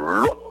son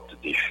l'autre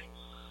défi.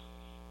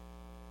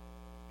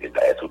 Et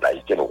d'ailleurs, tout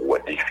haïtien, nous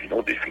avons défi,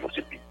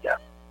 c'est bien.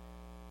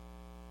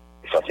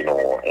 Et ça, c'est nous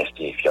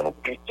instinctifs, nous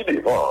petit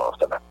devant,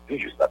 ça n'a plus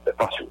juste la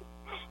préparation.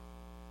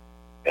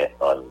 Mais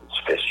on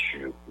se fait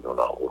sûr que nous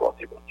avons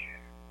volonté de Dieu.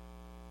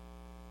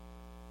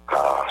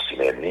 Car ce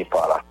n'est ni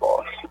par la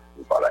force,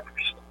 ni par la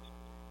puissance.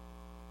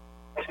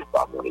 C'est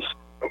pas mon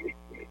esprit.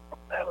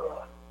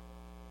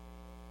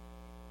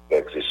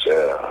 Frères et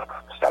sœurs,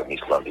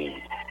 Psalmiste l'a dit,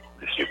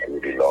 le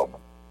secours de l'homme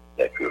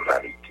n'est que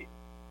vanité.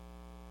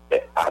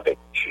 Mais avec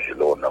Dieu,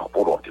 l'homme n'a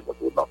volonté de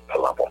Dieu, n'a pas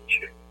la bonne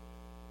Dieu.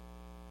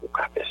 Au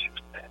café sur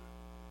terre.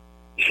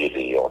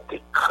 Gédéon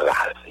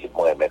écrasé,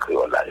 moi-même,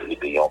 là,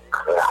 Gédéon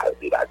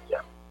écrasé la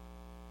diable.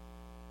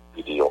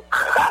 Gédéon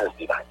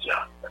écrasé la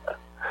diable.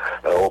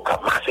 On peut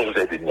marcher tout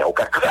les ennemis, on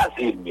peut écraser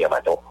les ennemis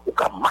maintenant, on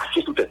peut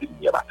marcher tout les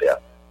ennemis maintenant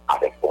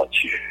avec bon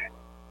Dieu.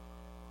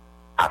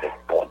 Avec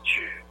bon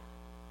Dieu.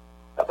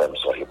 Ça va me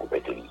songer pour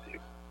m'utiliser.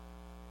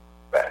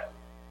 Ben,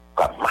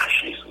 on peut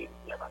marcher sur les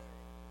ennemis maintenant.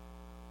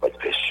 On peut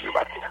faire sûr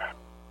maintenant.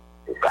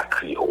 On peut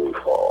crier haut et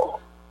fort,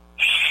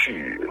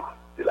 sûr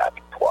de la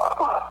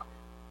victoire.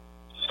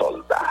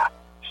 Soldat,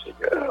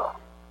 Seigneur.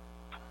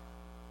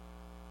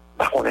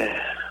 Par contre,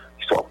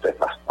 ils sont fait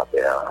face à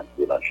terre,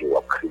 de l'enjeu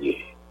à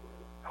crier.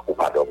 Ou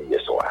pas dormir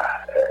ce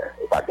soir,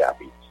 ou pas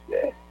garder.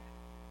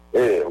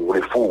 Et ou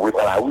les fous, ou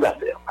pas la rue la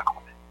terre.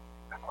 D'accord.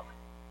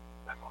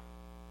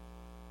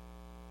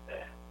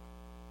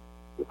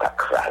 Ou pas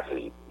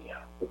craser,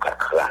 ou pas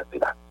craser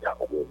la terre,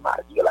 ou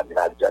mal, il y a la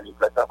ménage, il y a une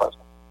façon.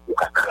 Ou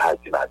pas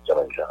craser la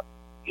terre,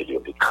 il y a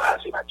des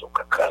craser la terre, ou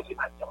pas craser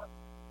la terre.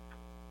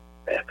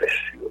 Mais fais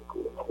sûr que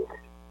nous avons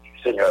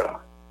Seigneur,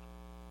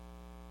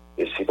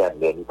 et si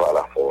ni par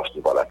la force,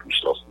 ni par la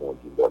puissance, nous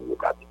disons nous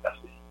qu'à dépasser.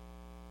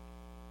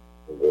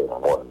 Nous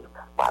avons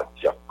pas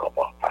dire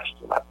comment faire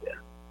ce matin.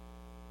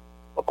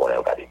 Nous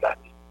connaissons qu'à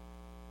dépasser.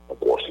 Nous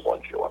croyons aussi bon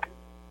Dieu,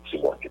 c'est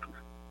bon Dieu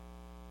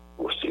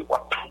tout. Aussi bon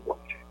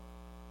Dieu.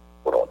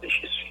 Au nom de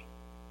Jésus.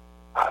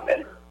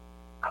 Amen.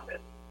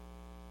 Amen.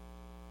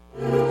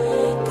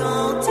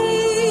 Quand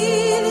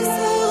il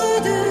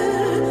sort de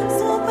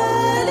son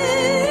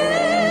palais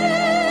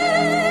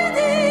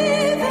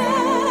divin,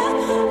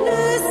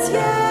 le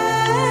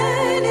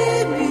ciel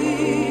ému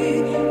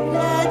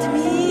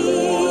l'admire.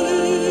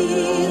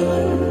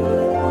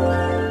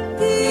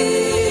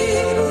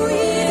 Dépouillé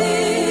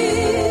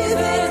des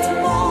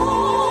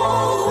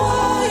vêtements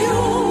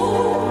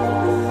royaux,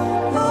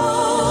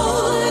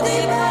 hors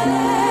des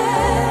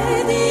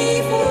palais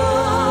d'ivoire.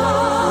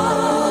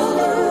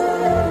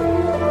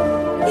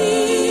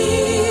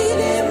 Il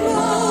est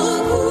mort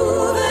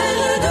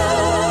couvert de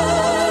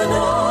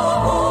nos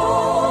maux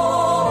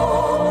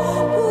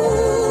pour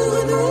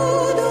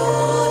nous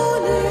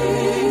donner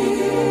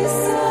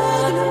sa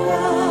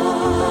gloire.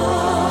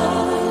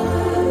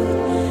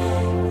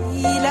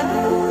 Il a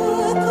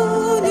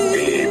connu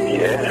Eh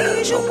bien, les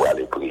nous jours. pouvons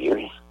aller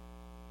prier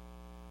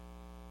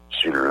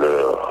sur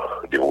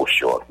leur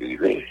dévotion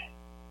privée.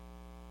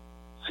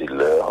 C'est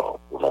l'heure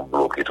pour nous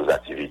bloquer toutes les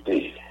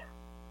activités.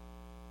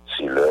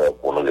 C'est l'heure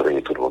pour nous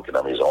réveiller tout le monde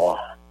dans la maison.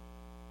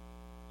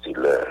 C'est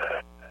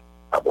l'heure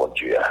à bon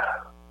Dieu.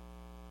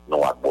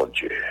 Non à bon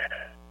Dieu.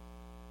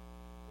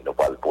 Et nous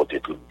allons porter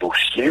tout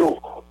dossier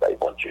à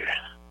bon Dieu.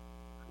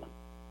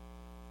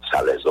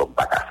 Ça les hommes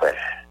pas qu'à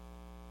faire.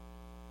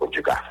 Bon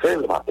Dieu qu'a fait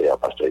le matin,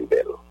 pasteur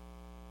Ibel.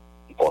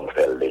 Il peut le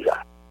faire déjà.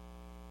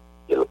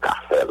 Il le qu'a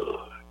fait.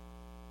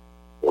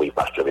 Oui,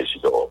 pasteur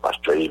Messidor,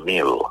 pasteur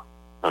Emile.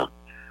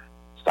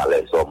 Ça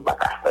les hommes pas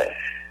qu'à faire.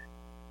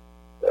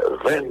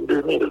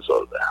 22 000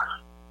 soldats.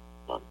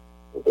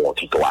 On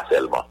titre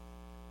seulement.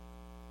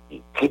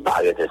 Qui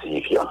paraît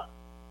insignifiant.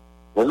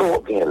 Mais nous, on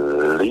vient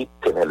les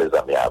tenir les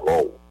amis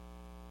avant.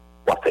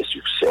 On va faire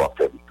succès, on va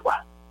faire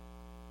victoire.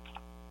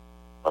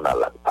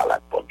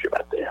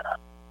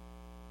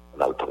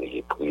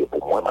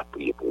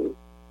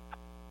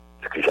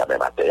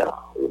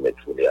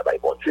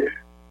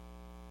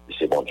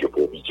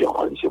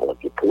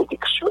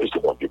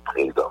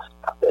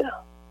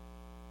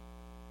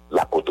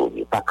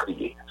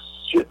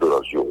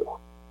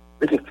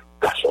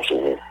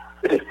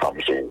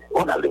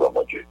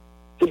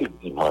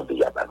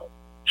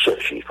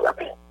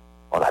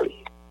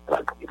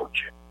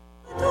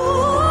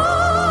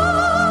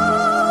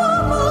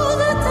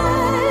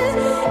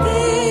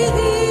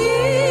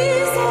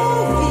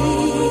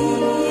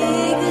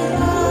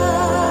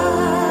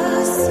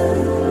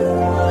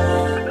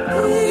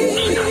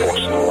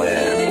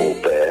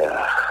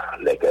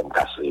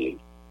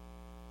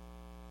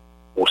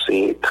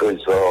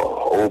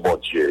 oh mon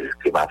Dieu,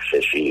 qui m'a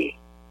cherché.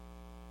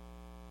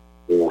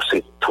 Ou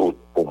c'est tout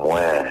pour moi,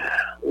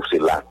 ou c'est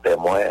la paix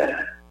moi,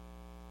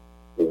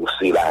 ou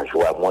c'est la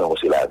joie moi, ou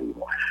c'est la vie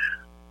moi.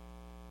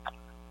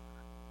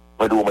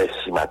 Je vous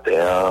remercie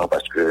matin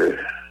parce que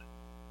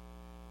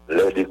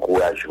le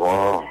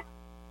découragement,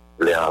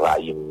 les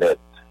envahis net,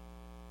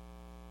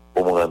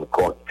 pour me rendre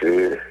compte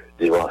que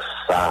devant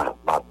ça,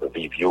 ma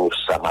vivio,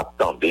 ça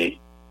m'attendait,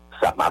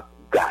 ça m'a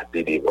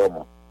gardé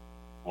devant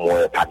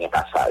moi, pas de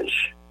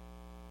passage.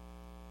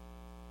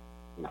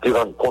 Je me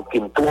rends compte que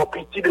je suis trop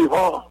petit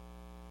devant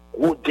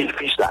ou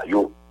défi ça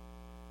yo,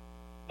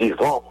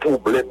 devant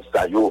problème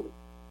ça yo,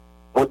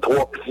 je suis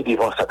trop petit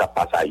devant ça qui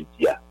passe à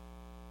Haïti.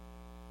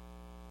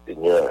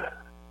 Seigneur,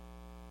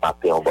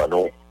 matin en bas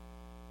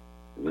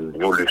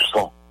nous le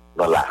sons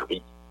dans la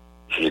vie,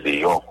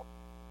 Gédéon,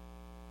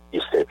 et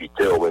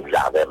serviteur même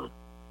j'avais.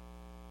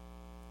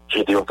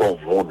 Gédéon ton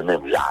monde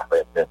même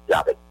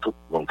j'avais tout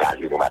le monde qui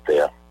arrive dans ma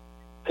terre,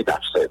 qui t'a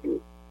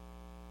servi.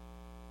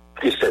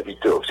 Qui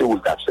serviteur, c'est où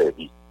il t'a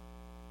servi.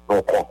 Dans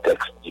un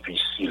contexte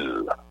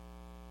difficile,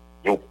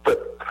 nous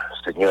peuple,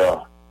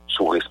 Seigneur,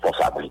 sous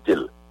responsabilité,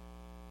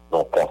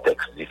 dans un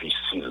contexte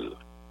difficile,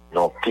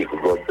 dans une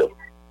période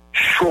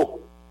chaud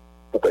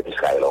pour le peuple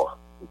d'Israël,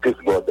 une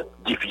période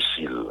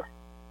difficile.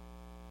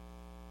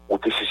 Où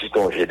tu es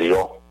ton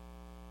Gédéon,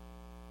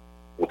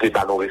 où tu es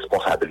dans nos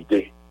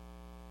responsabilités.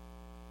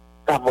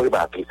 Ça m'a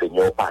remarqué,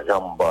 Seigneur, par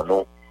exemple,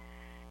 non,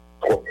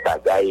 trop de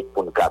bagailles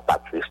pour nous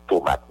battre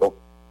l'estomac, non,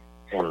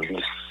 on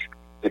dit,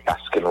 c'est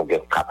parce que nous avons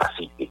une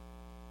capacité.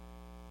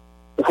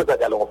 Il faut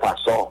aller en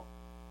façon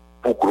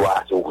pour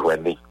croire que vous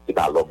joignez, c'est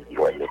pas l'homme qui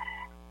joigne.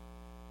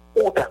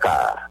 Ou t'as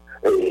qu'à,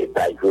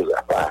 d'ailleurs,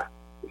 à part,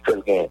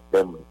 quelqu'un,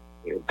 même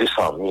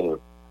 200 000,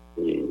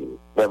 et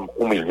même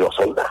 1 million de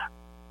soldats.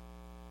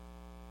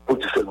 Pour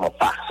dire seulement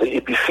passer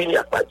et puis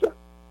finir à pas dire.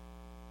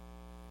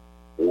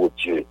 Oh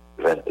Dieu,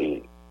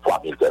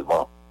 23 000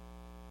 tellement.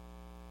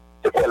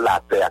 C'est quoi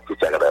la terre qui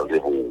s'est regardée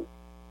vous?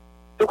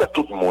 C'est quoi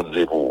tout le monde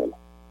est vous?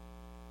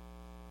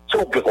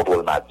 C'est où bien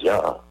contrôle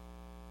Madian?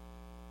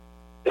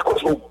 C'est quoi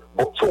si vous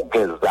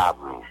avez des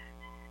âmes,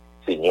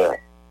 Seigneur?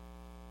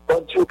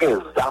 Quand tu as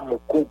des âmes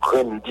qui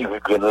prennent du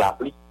grain la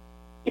pluie,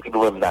 et puis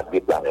nous-mêmes, nous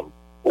avons la même.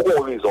 Pourquoi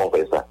on raison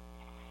fait ça?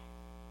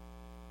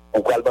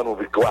 Pourquoi nous avons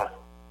une victoire?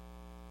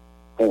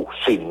 Pour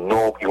c'est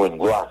nous qui ont une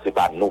gloire, c'est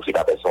pas nous, c'est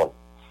pas personne.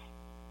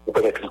 Vous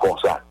pouvez écrire comme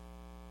ça.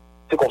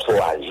 C'est comme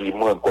ça agir,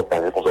 moi,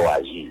 c'est comme ça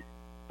agir.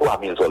 3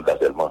 000 soldats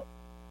seulement,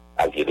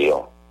 à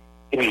Gédéon.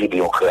 Et puis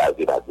Gédéon crée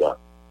des badians.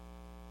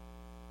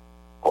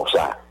 Comme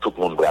ça, tout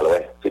le monde va loin.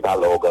 C'est pas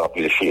l'organe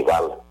puis le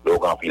cheval,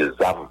 l'organe puis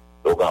les âmes,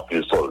 l'organe puis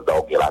le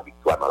soldat qui a la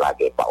victoire dans la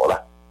guerre, par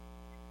là.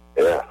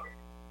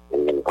 On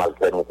va le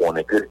faire, nous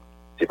connaissons que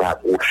c'est pas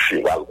gros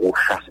cheval, gros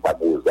chat, c'est pas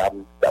gros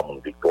âmes, c'est mon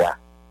victoire.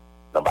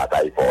 Dans la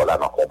bataille par là,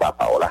 dans le combat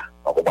par là,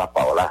 dans le combat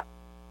par là,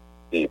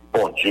 c'est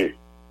bon Dieu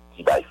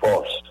qui baille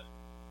force.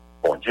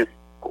 Bon Dieu,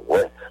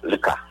 ouais, le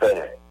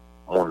café,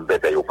 mon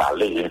bébé au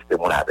parler, il fait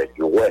mon avec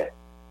eux, ouais.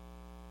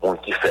 Mon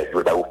qui fait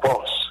Dieu dans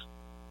force.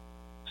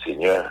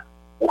 Seigneur,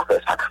 pour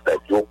faire ça que fait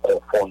Dieu,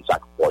 confondre ça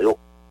que fait Dieu.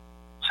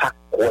 Ça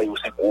quoi,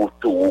 c'est pour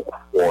tout,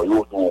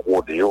 tout,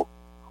 rodéo.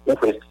 Ou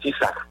fait si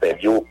ça que fait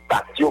Dieu,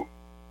 pas Dieu,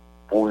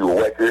 pour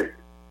ouais que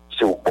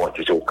c'est au bon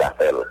Dieu, c'est au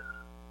café.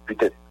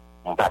 Peut-être,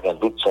 je n'ai pas de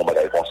doute sur mon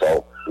bagage comme ça,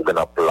 ou bien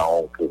un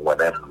plan pour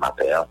moi-même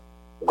matin,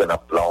 ou bien un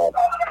plan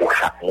pour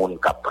chaque monde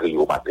qui a pris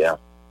au matin,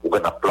 ou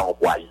bien un plan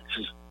pour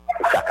Haïti,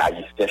 pour chaque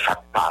Haïtien,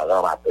 chaque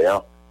parent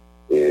matin,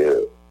 et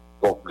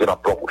donc il y a un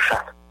plan pour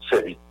chaque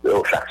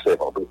serviteur, chaque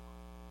servant,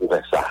 ou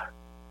bien ça,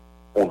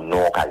 pour nous,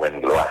 qui a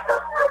une gloire.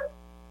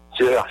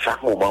 C'est à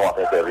chaque moment où on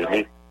va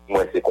intervenir,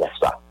 moi c'est comme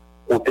ça.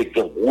 Quand il y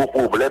a un gros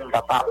problème,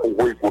 papa, on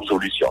voit une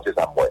solution, c'est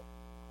ça moi.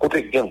 Quand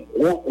il y a un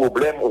gros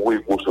problème, on voit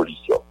une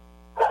solution.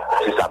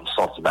 C'est ça, me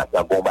sens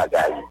matin, bon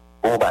bagaille,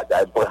 pour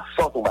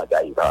sans tout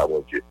bagaille, mon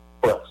Dieu,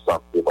 pour sans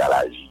tout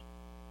bagaille.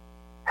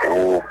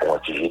 Oh, bon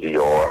Dieu,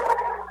 Gédéon,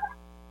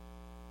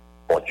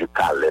 bon Dieu,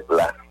 Caleb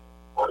là,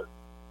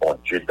 bon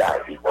Dieu,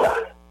 David là,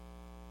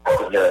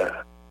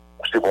 Seigneur,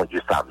 c'est bon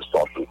Dieu,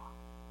 Samson tout,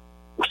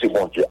 c'est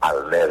bon Dieu,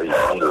 Alner et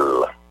Hill,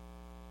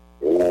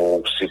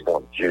 oh, c'est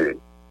bon Dieu,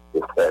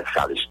 le frère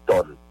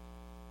Charleston,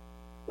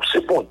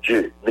 c'est bon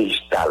Dieu,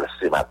 Méistal,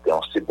 ce matin,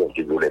 c'est bon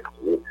Dieu, Violette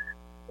Roux,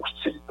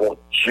 c'est bon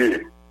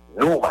Dieu,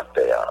 nous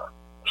matin,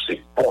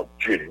 c'est bon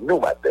Dieu, nous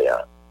matin,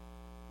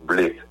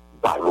 blé,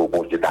 par le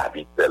bon Dieu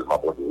David, tellement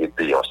bon Dieu,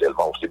 Gédéon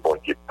seulement, c'est bon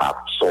Dieu, pas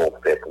son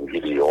fait pour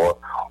Gédéon,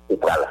 ou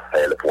pour le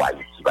faire pour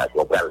Haïti,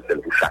 ou pour le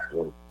faire pour chaque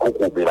monde,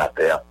 coucouber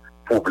matin,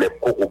 problème,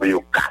 coucouber,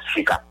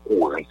 caché,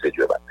 courir, c'est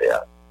Dieu matin.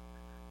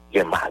 Il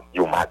y a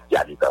ma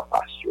dialité en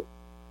face.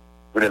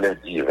 Vous le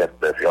lundi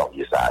 29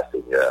 janvier, ça,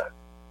 Seigneur,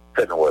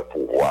 fais-nous le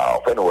pouvoir,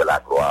 fais-nous la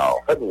gloire,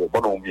 fais-nous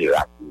bon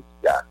miracle,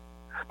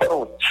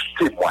 fais-nous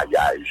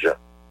témoignage,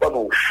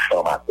 fais-nous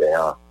chant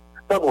matin,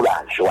 fais-nous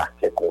la joie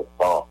qui est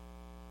content,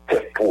 qui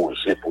est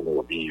posée pour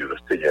nous vivre,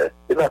 Seigneur.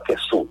 Et non, qui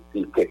est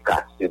sauté, qui est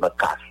cassé, dans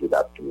caché,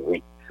 dans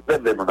tout,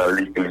 même dans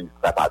l'église,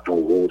 ça pas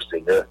tout,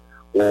 Seigneur.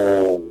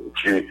 Oh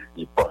Dieu,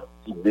 il pense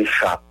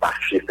méchants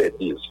marchés fait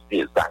des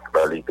actes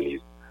dans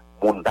l'église.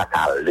 Moun ta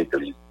à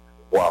l'église.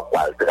 Pour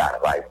avoir le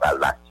travail, par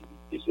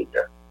l'activité,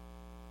 Seigneur.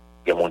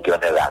 Il y a mon qui en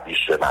est ravi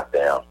ce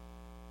matin.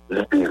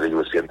 Le pays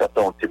aussi,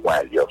 ton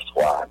témoin hier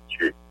soir,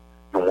 Dieu.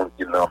 Il y a mon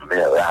qui en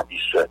est ravi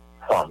ce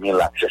famille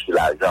là, chercher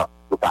l'argent,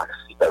 pour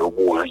participer au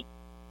mourir.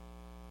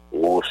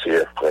 Oh,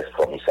 c'est frère,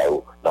 famille, ça,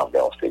 non, mais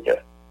Seigneur.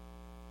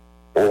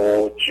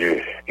 Oh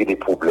Dieu, il y a des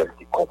problèmes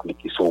qui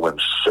compliqués sur même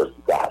seul,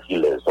 qui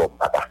les hommes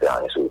n'ont pas fait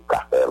rien sur le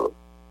café.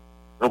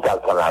 Nous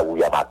parlons la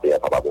rue à matin,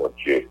 papa bon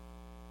Dieu.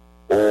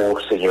 Oh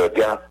Seigneur,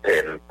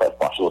 garde-nous,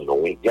 pas sur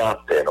nous,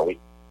 garde-nous, oui.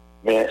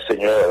 Mais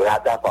Seigneur,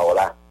 rada par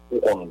là, pour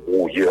qu'on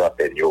brouille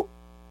antenne,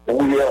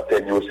 brouille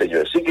antenne,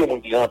 Seigneur. Si quelqu'un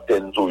dit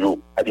antenne sur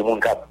vous, il y a des gens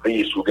qui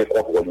veillent sur des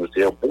contrôles,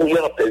 Seigneur, brouille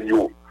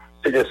antenne,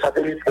 Seigneur,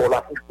 satellite pour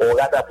la plus fort,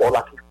 rada pour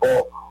la plus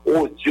fort.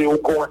 Oh Dieu, au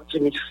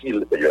continue,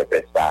 Seigneur,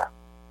 fait ça.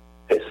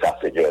 C'est ça,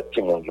 Seigneur,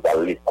 qui monde qui va à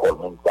l'école,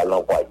 monde qui va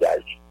en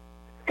voyage.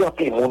 Quand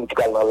il y a des gens qui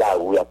va dans la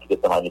rue, qui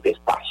est en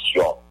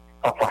manifestation,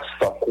 en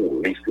façon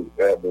courir,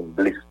 Seigneur, mon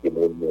blessé,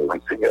 mon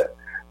mourir, Seigneur.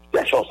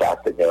 Situation ça,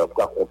 Seigneur,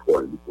 prends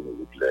contrôle pour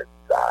nous dire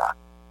ça.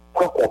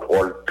 Prends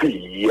contrôle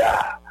pays,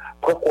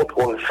 prends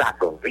contrôle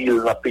chaque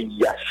ville dans le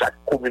pays,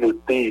 chaque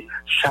communauté,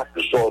 chaque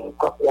zone,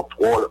 prends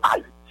contrôle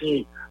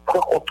Haïti, prends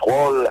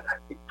contrôle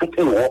toute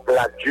l'Europe,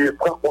 là, Dieu,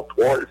 prends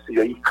contrôle,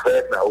 Seigneur,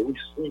 Ukraine, la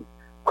Russie.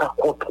 Prends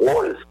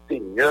contrôle,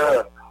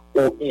 Seigneur,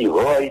 au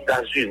Iran,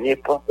 États-Unis,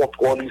 prends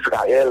contrôle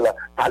Israël,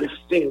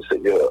 Palestine,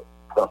 Seigneur.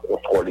 Prends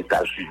contrôle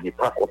États-Unis,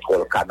 prends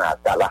contrôle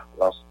Canada, la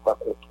France, prends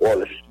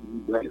contrôle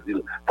Chili,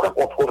 Brésil, prends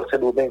contrôle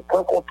Saint-Domingue,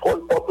 prends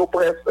contrôle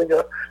Port-au-Prince,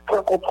 Seigneur.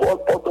 Prends contrôle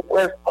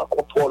Port-au-Prince, prends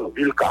contrôle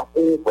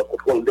Ville-Carrefour, prends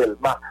contrôle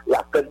Delma,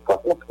 La Peine, prends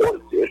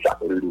contrôle, c'est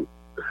chaque lieu.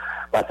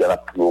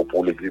 Maintenant,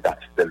 pour l'église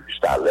baptiste de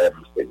Jérusalem,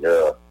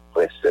 Seigneur,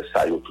 c'est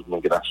ça, tout le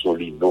monde qui est dans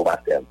Solino,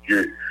 matin,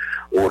 Dieu.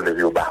 Oh,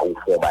 le barou,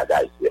 font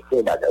bagaille,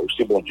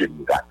 c'est bon Dieu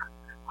miracle,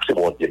 c'est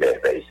bon Dieu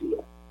merveille, Seigneur.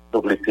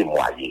 Donc, les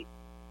témoigner.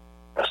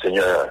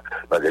 Seigneur,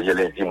 dans le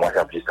lundi, moi, j'ai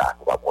appris ça,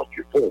 bon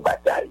Dieu, font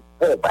bagaille,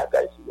 Seigneur,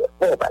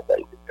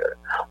 Seigneur.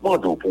 Mon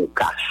dos pour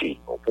cacher,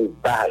 pour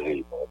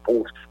barrer,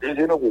 pour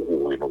aider nos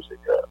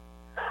Seigneur.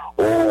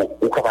 Oh,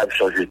 ou capable de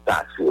changer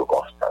ta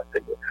circonstance,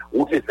 Seigneur.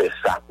 Ou tu fais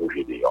ça pour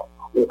Gédéon.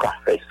 Ou qu'a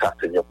fait ça,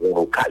 Seigneur, pour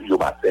nos cailloux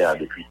matin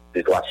depuis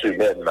 3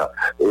 semaines.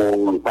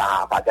 Ou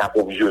pas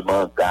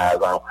d'approvisionnement gaz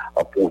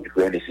en produits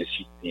de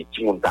nécessité.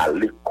 Tout le monde à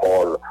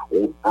l'école,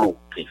 ou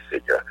bloqué,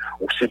 Seigneur.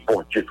 Ou c'est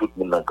bon Dieu, tout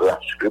le monde en grâce.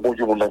 C'est bon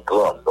Dieu, tout le monde en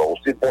grand. Ou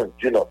c'est bon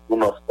Dieu dans tout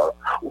l'instant.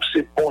 Ou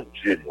c'est bon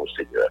Dieu, nous,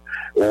 Seigneur.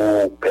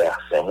 Oh, Père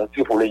Saint, mon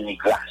Dieu, pour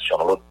l'immigration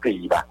dans notre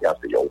pays,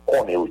 Seigneur. On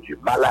connaît, oh Dieu,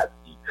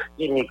 maladie,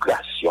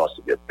 immigration,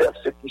 Seigneur,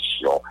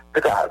 persécution,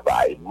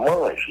 travail,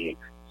 manger,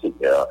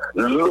 Seigneur,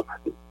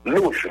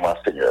 logement,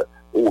 Seigneur,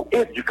 ou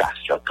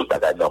éducation, tout à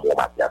l'heure dans mon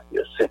matin,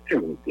 Seigneur,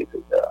 sécurité,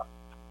 Seigneur.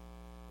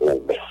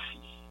 Oh,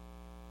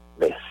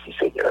 merci,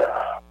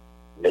 Seigneur.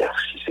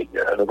 Merci,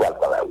 Seigneur. Nous allons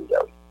dans la rue,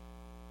 oui.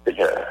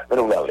 Seigneur, nous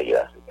allons aller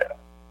là, Seigneur.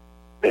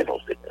 Mais-nous,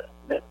 Seigneur.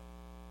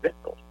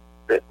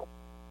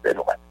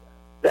 Mais-nous,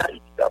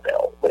 Marie, dans la main,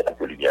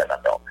 mais-nous, lumière dans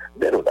la main,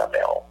 mais-nous dans la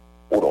main,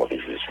 au nom de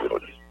Jésus, nous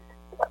disons,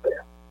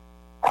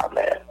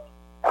 Amen.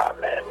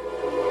 Amen.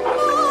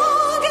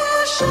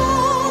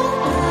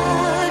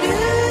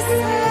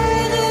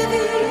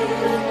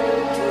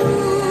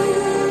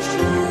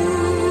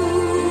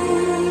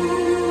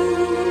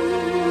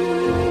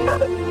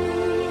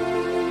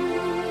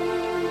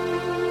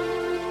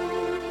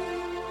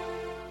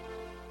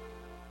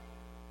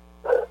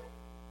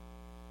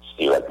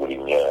 Si la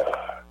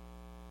lumière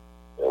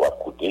va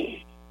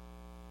coûter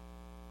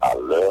à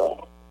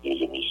l'heure de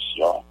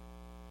l'émission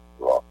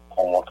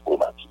Rencontre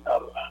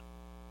Matinale.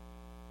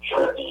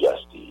 Jeudi à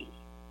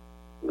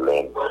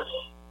lundi,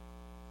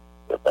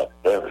 le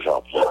 29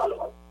 janvier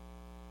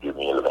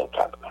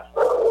 2024.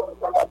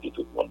 On dit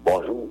tout le monde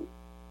bonjour.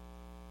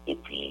 Et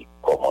puis,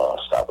 comment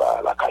ça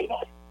va la caille?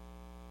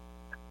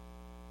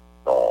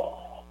 Non.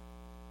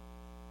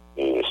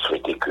 Et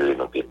souhaiter que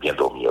nous ayons bien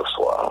dormi au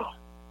soir.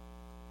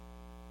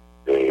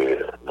 Et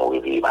nous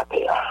réveillons matin.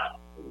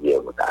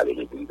 Hier, nous sommes allés à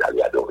l'église,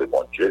 aller adorer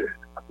mon Dieu.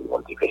 Tout le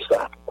monde fait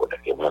ça. Pour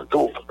connaître mon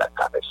tour, pour faire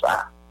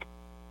ça.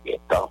 Il y a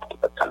un temps pour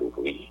faire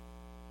l'ouvrir.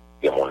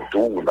 Et mon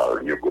tour dans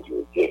le lieu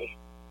quotidien,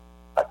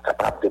 pas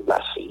capable de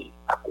déplacer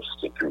à cause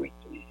de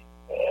sécurité.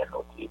 Et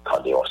nous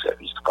attendons un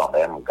service quand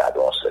même,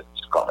 gardons un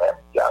service quand même,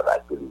 qui a la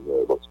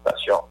l'autre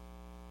station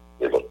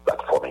et l'autre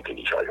plateforme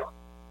intelligente.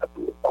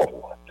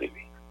 Comme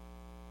prévu.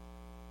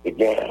 Eh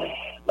bien,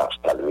 nous avons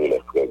salué les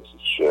frères et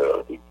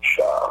sœurs de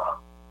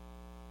Richard,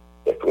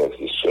 les frères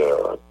et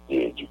sœurs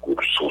du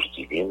groupe Source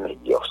Divine,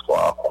 hier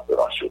soir,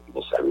 conférence sur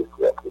nous saluer les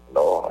frères du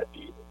Nord, et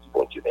puis nous disons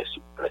bon Dieu,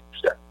 merci pour tout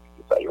ça.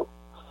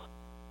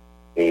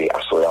 Et à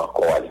ce moment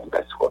encore, à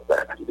l'éducation,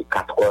 il est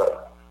 4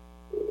 heures,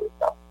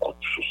 on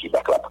soucie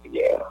avec la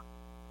prière,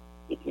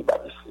 et puis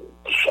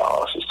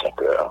Richard, c'est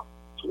 5 heures,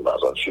 sur la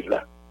zone sud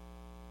là.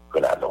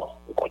 Maintenant,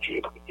 nous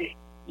continuons à prier.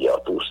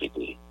 Hier tout,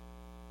 c'était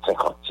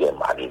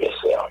 50e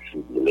anniversaire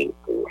jubilé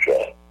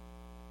projet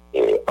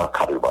et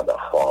encadrement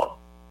d'enfants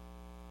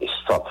et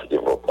centre de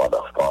développement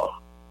d'enfants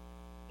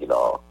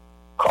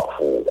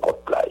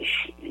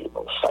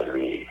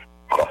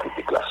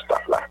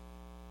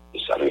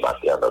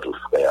notre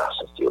frère,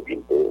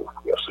 Saint-Théobimbo,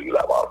 frère Souil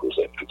Lamar,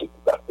 c'est toute équipe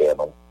d'affaires,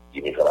 non,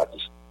 Jimmy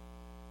Jean-Baptiste.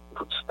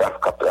 Tout staff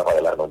qui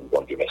travaille là, nous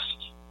disons Dieu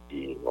merci.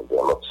 Et nous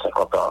avons l'autre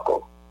 50 ans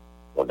encore,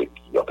 nous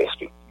avons en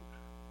perspective.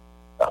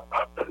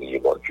 Priez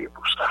bon Dieu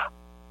pour ça.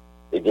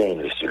 Eh bien,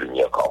 il laisse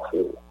lumière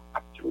Carrefour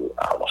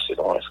a annoncé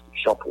dans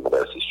l'inscription pour une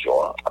nouvelle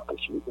session à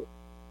poursuivre.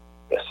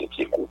 Merci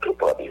qui écoute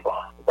pour la vivant.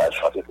 On va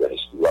chanter pour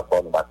l'esprit, on va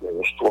prendre matin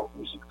une histoire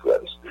musique pour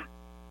l'esprit.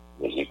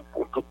 Musique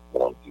pour tout le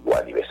monde qui voit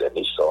anniversaire de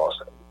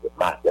naissance,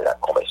 marque de la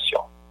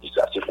conversion. Et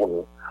ça, c'est pour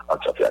nous,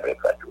 en chanter avec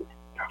la joie.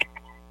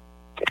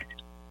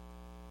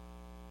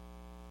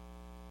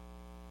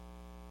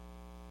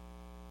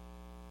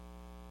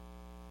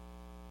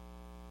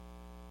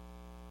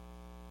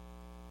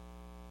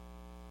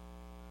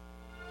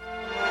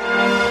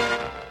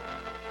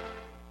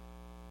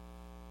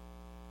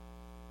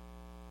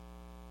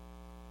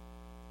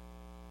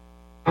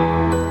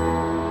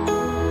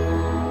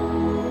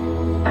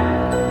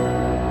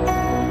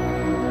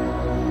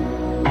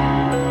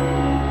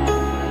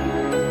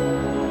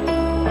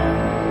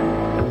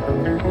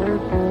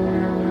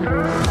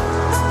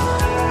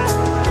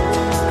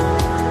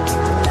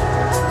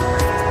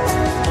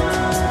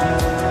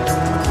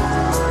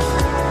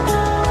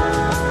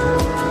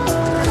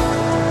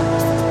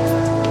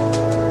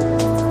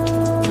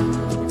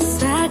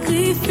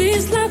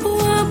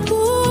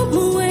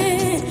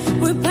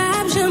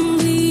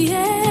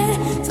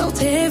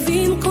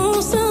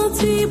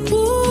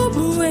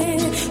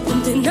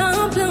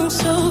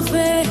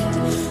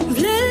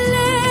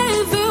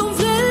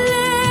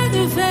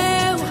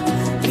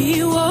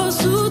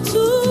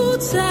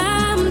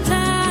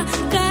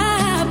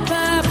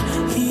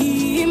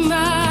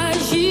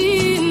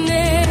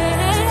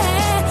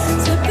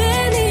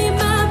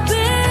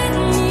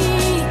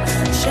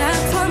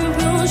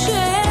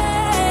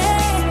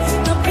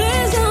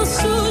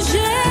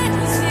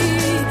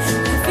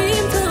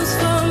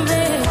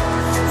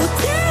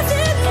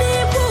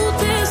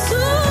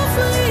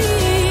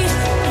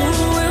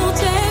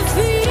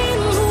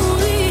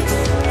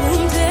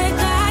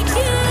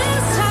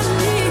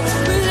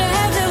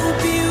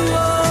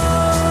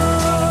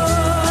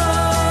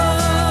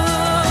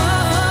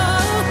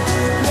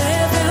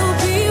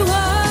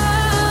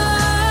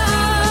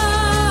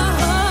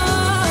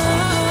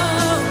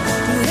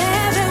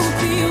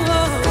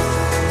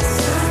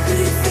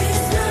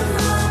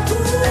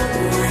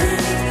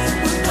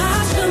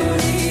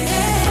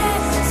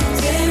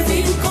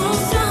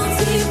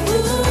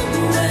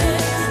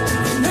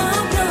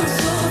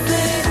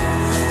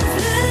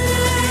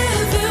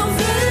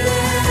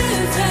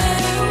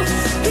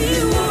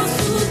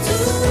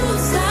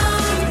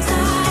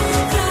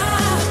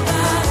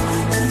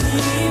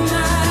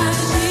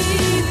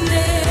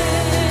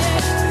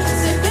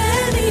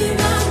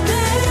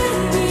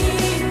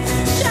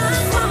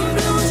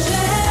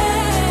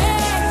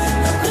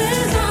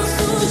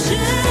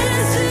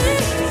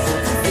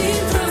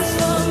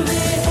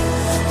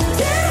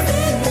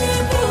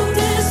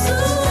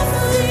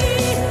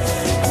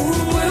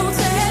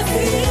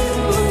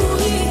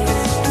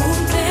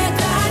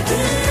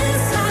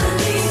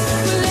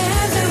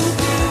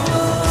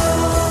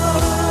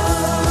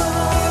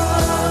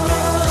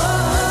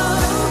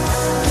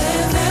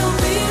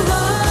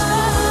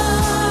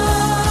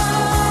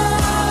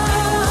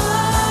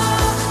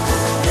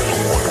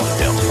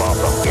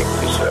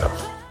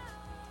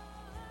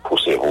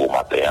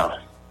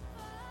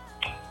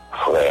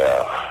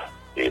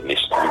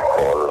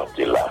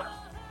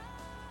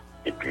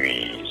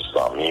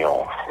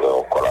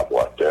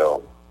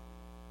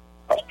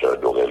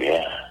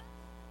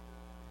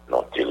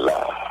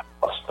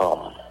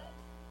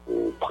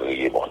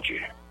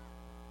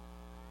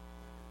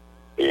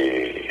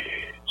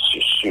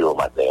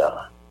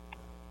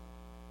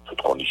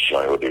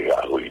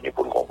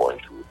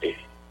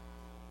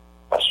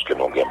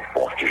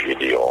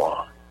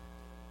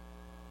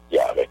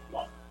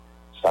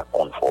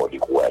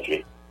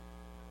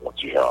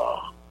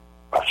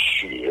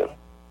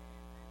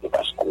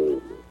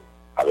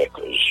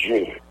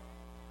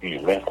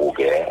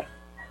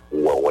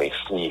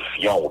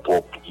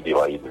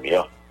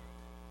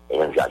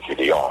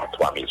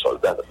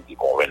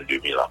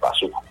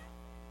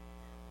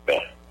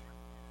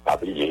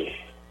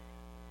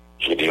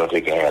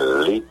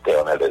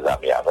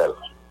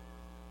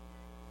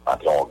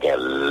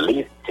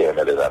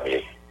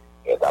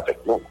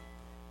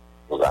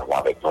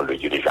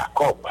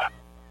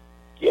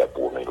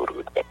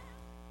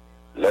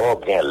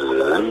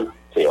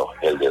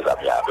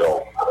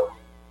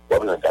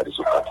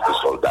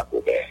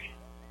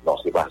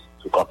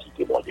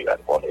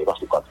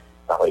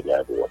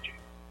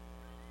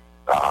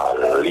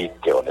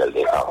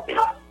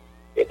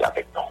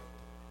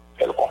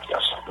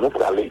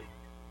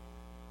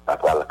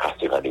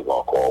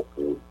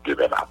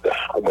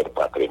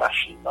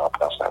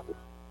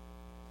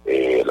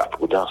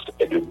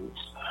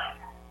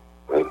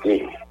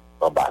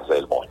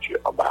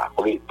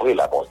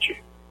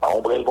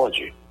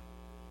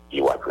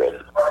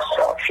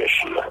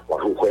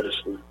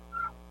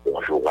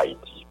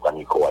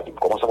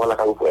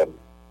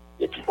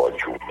 et puis bonne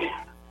journée.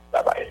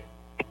 Bye bye.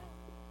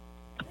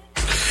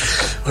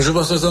 Je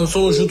passe à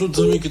Samson, je tout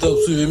amis qui t'a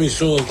suivi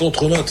l'émission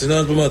Rencontre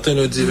Matinale pour matin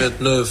lundi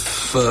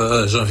 29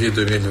 janvier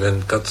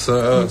 2024.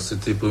 Ça,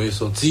 c'était premier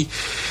sorti.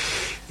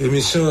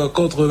 Émission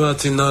Rencontre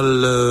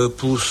Matinale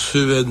pour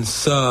suivre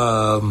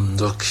ça.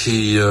 Donc,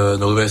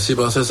 nous remercions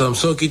par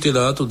Samson qui était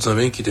là, tous les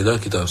amis qui étaient là,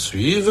 qui t'a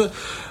suivi.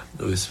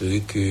 Nous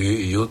espérons que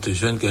yo te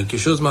joigne quelque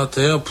chose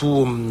matin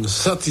pour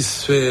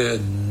satisfaire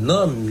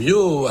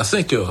Namio à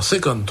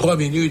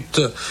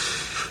 5h53.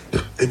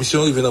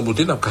 Émission arrive dans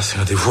beauté, n'a pas cassé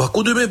rendez-vous à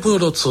coup de main pour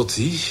notre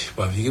sortie.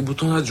 Pas virer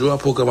bouton à jouer à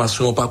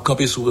programmation, pas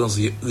camper sous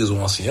réseau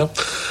ancien.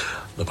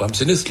 Nous pas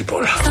mentionner ce qui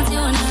parle.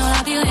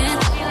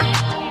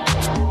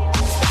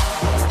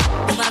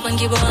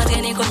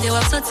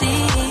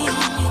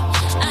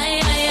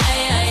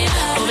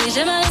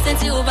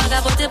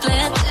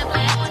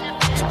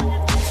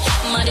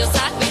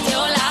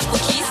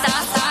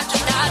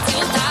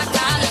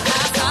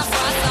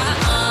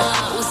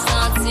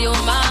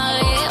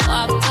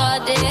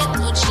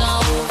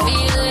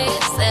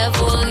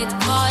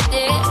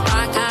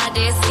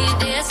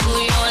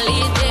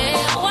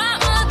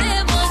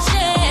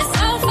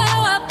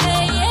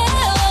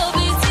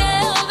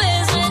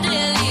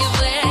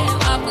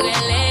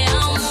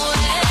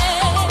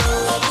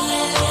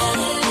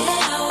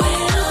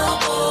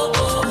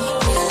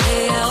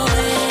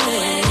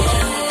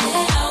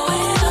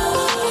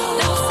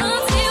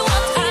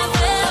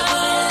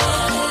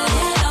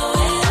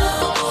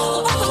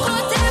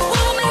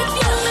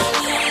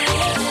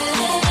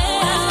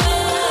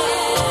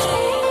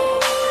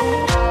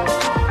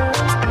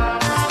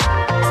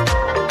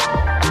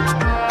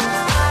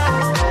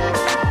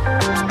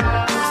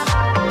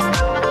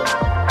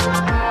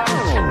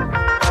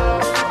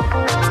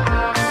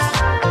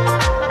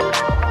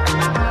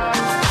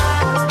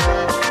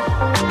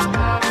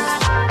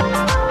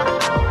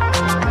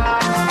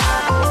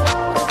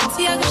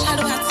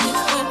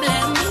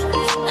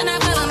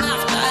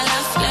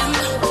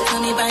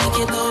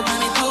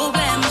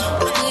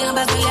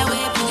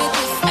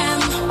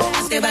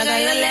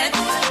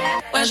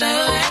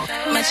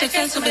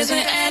 Checker sous besoin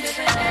d'aide,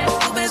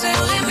 au besoin de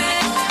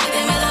remède,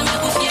 des mesdames à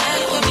confier,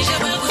 obligé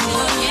de vous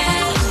souvenir.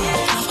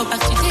 Faut pas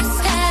que tu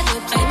t'excèdes,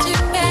 près du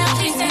père,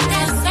 qui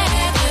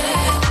s'intercède.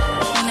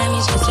 Mon ami,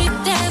 je suis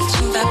t'aime,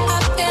 tu ne vas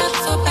pas perdre,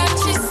 faut pas que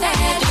tu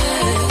cèdes.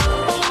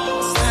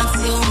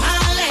 Sentir au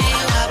marais,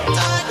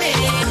 raptorder,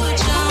 ou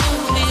j'en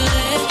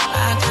oublierai,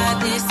 pas qu'à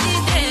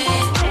décider.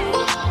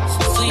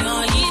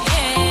 Fouillons l'idée.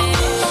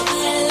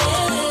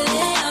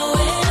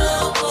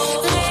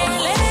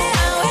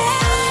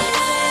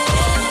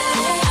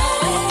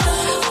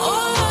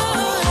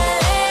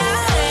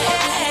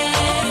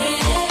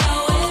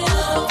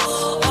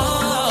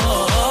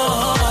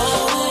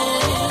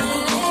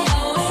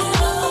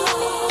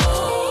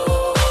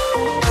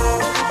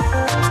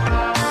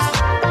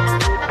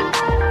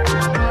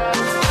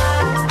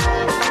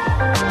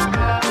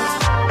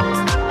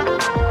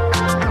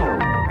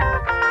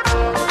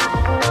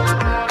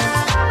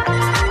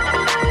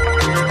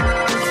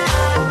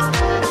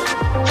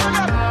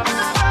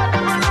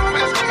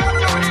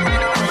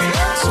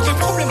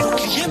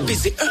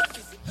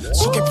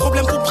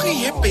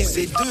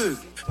 BZ2,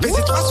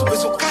 BZ3 sous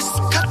besoin casse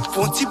 4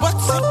 pour un petit boîte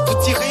 5 pour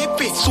tirer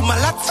épée. Sous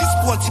malade 6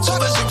 pour un petit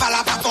boîte. Je pas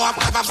la pato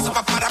après ma c'est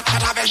pas la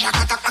carte avec chaque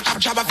attaque ma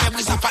cap jab fait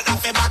brise pas la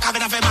fait bac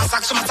avec fait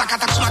massacre sur ma sac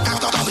attaque sur ma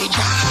carte dans mes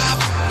jab.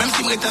 Même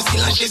si me reste en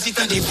silence j'hésite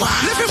à des fois.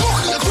 Levez-moi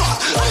crier gloire.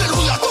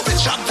 Alléluia tombé de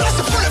jab.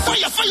 Place pour les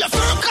fire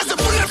feu casse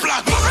pour les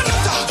plats.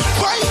 Maranatha.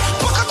 Ouais,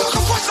 pour quand on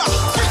revoit ça.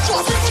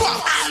 Victoire, victoire.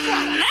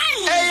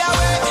 Hey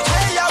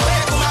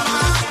Yahweh,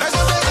 maman.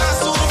 Laisse les gars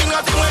sous une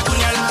rate moi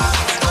kunya là.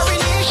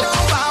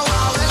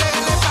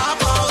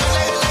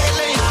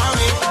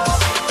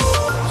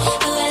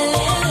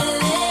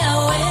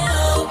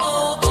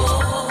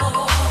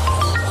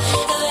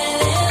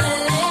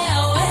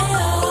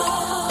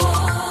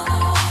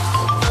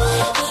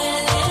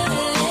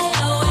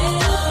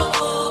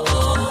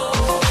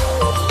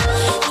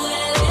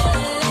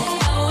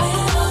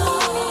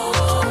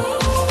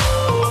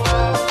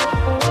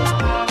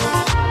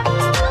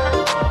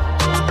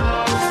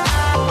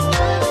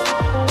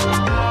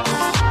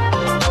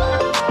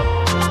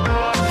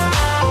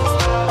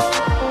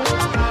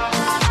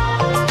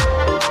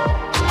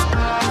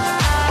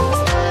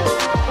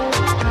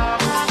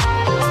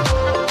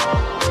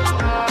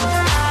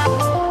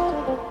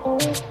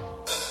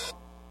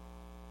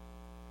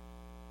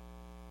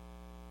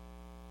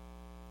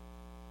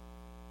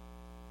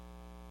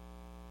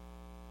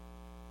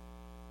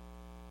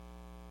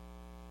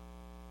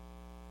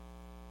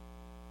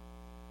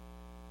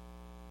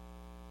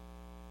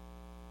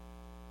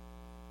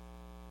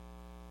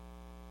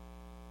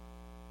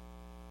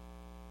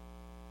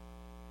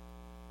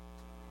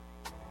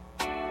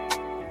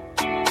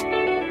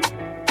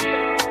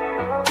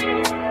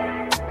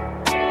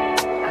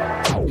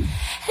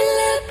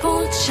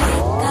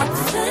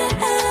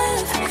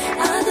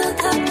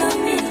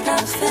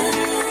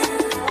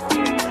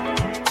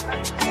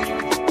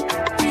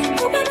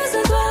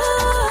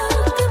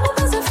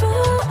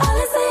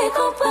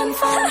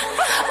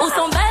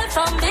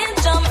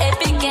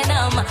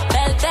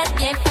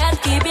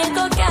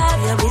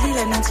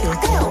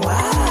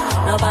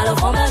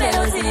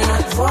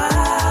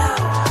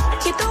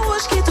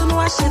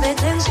 cheveux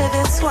d'un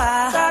cheveux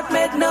soir. God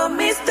made no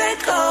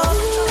mistake, oh.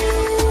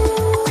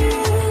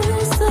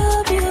 So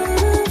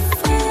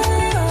beautiful.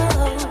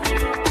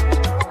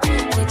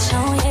 With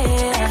your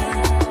yeah.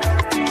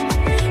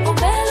 Oh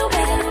belle, oh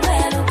belle, oh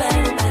belle, oh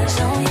belle, oh belle,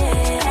 your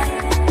yeah.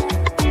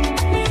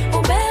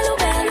 Oh belle, oh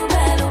belle, oh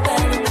belle, oh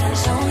belle, oh belle,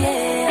 your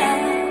yeah.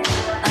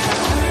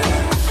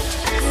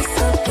 You're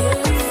so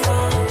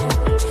beautiful.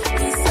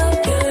 You're so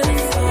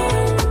beautiful.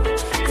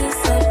 You're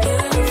so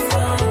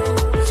beautiful.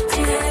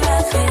 Tu es la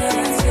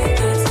créature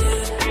de Dieu.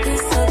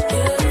 You're so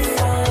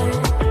beautiful.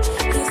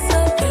 You're so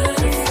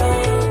beautiful.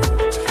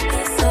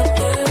 You're so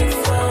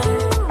beautiful.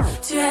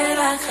 Tu es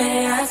la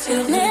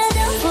créature de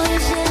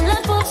Dieu.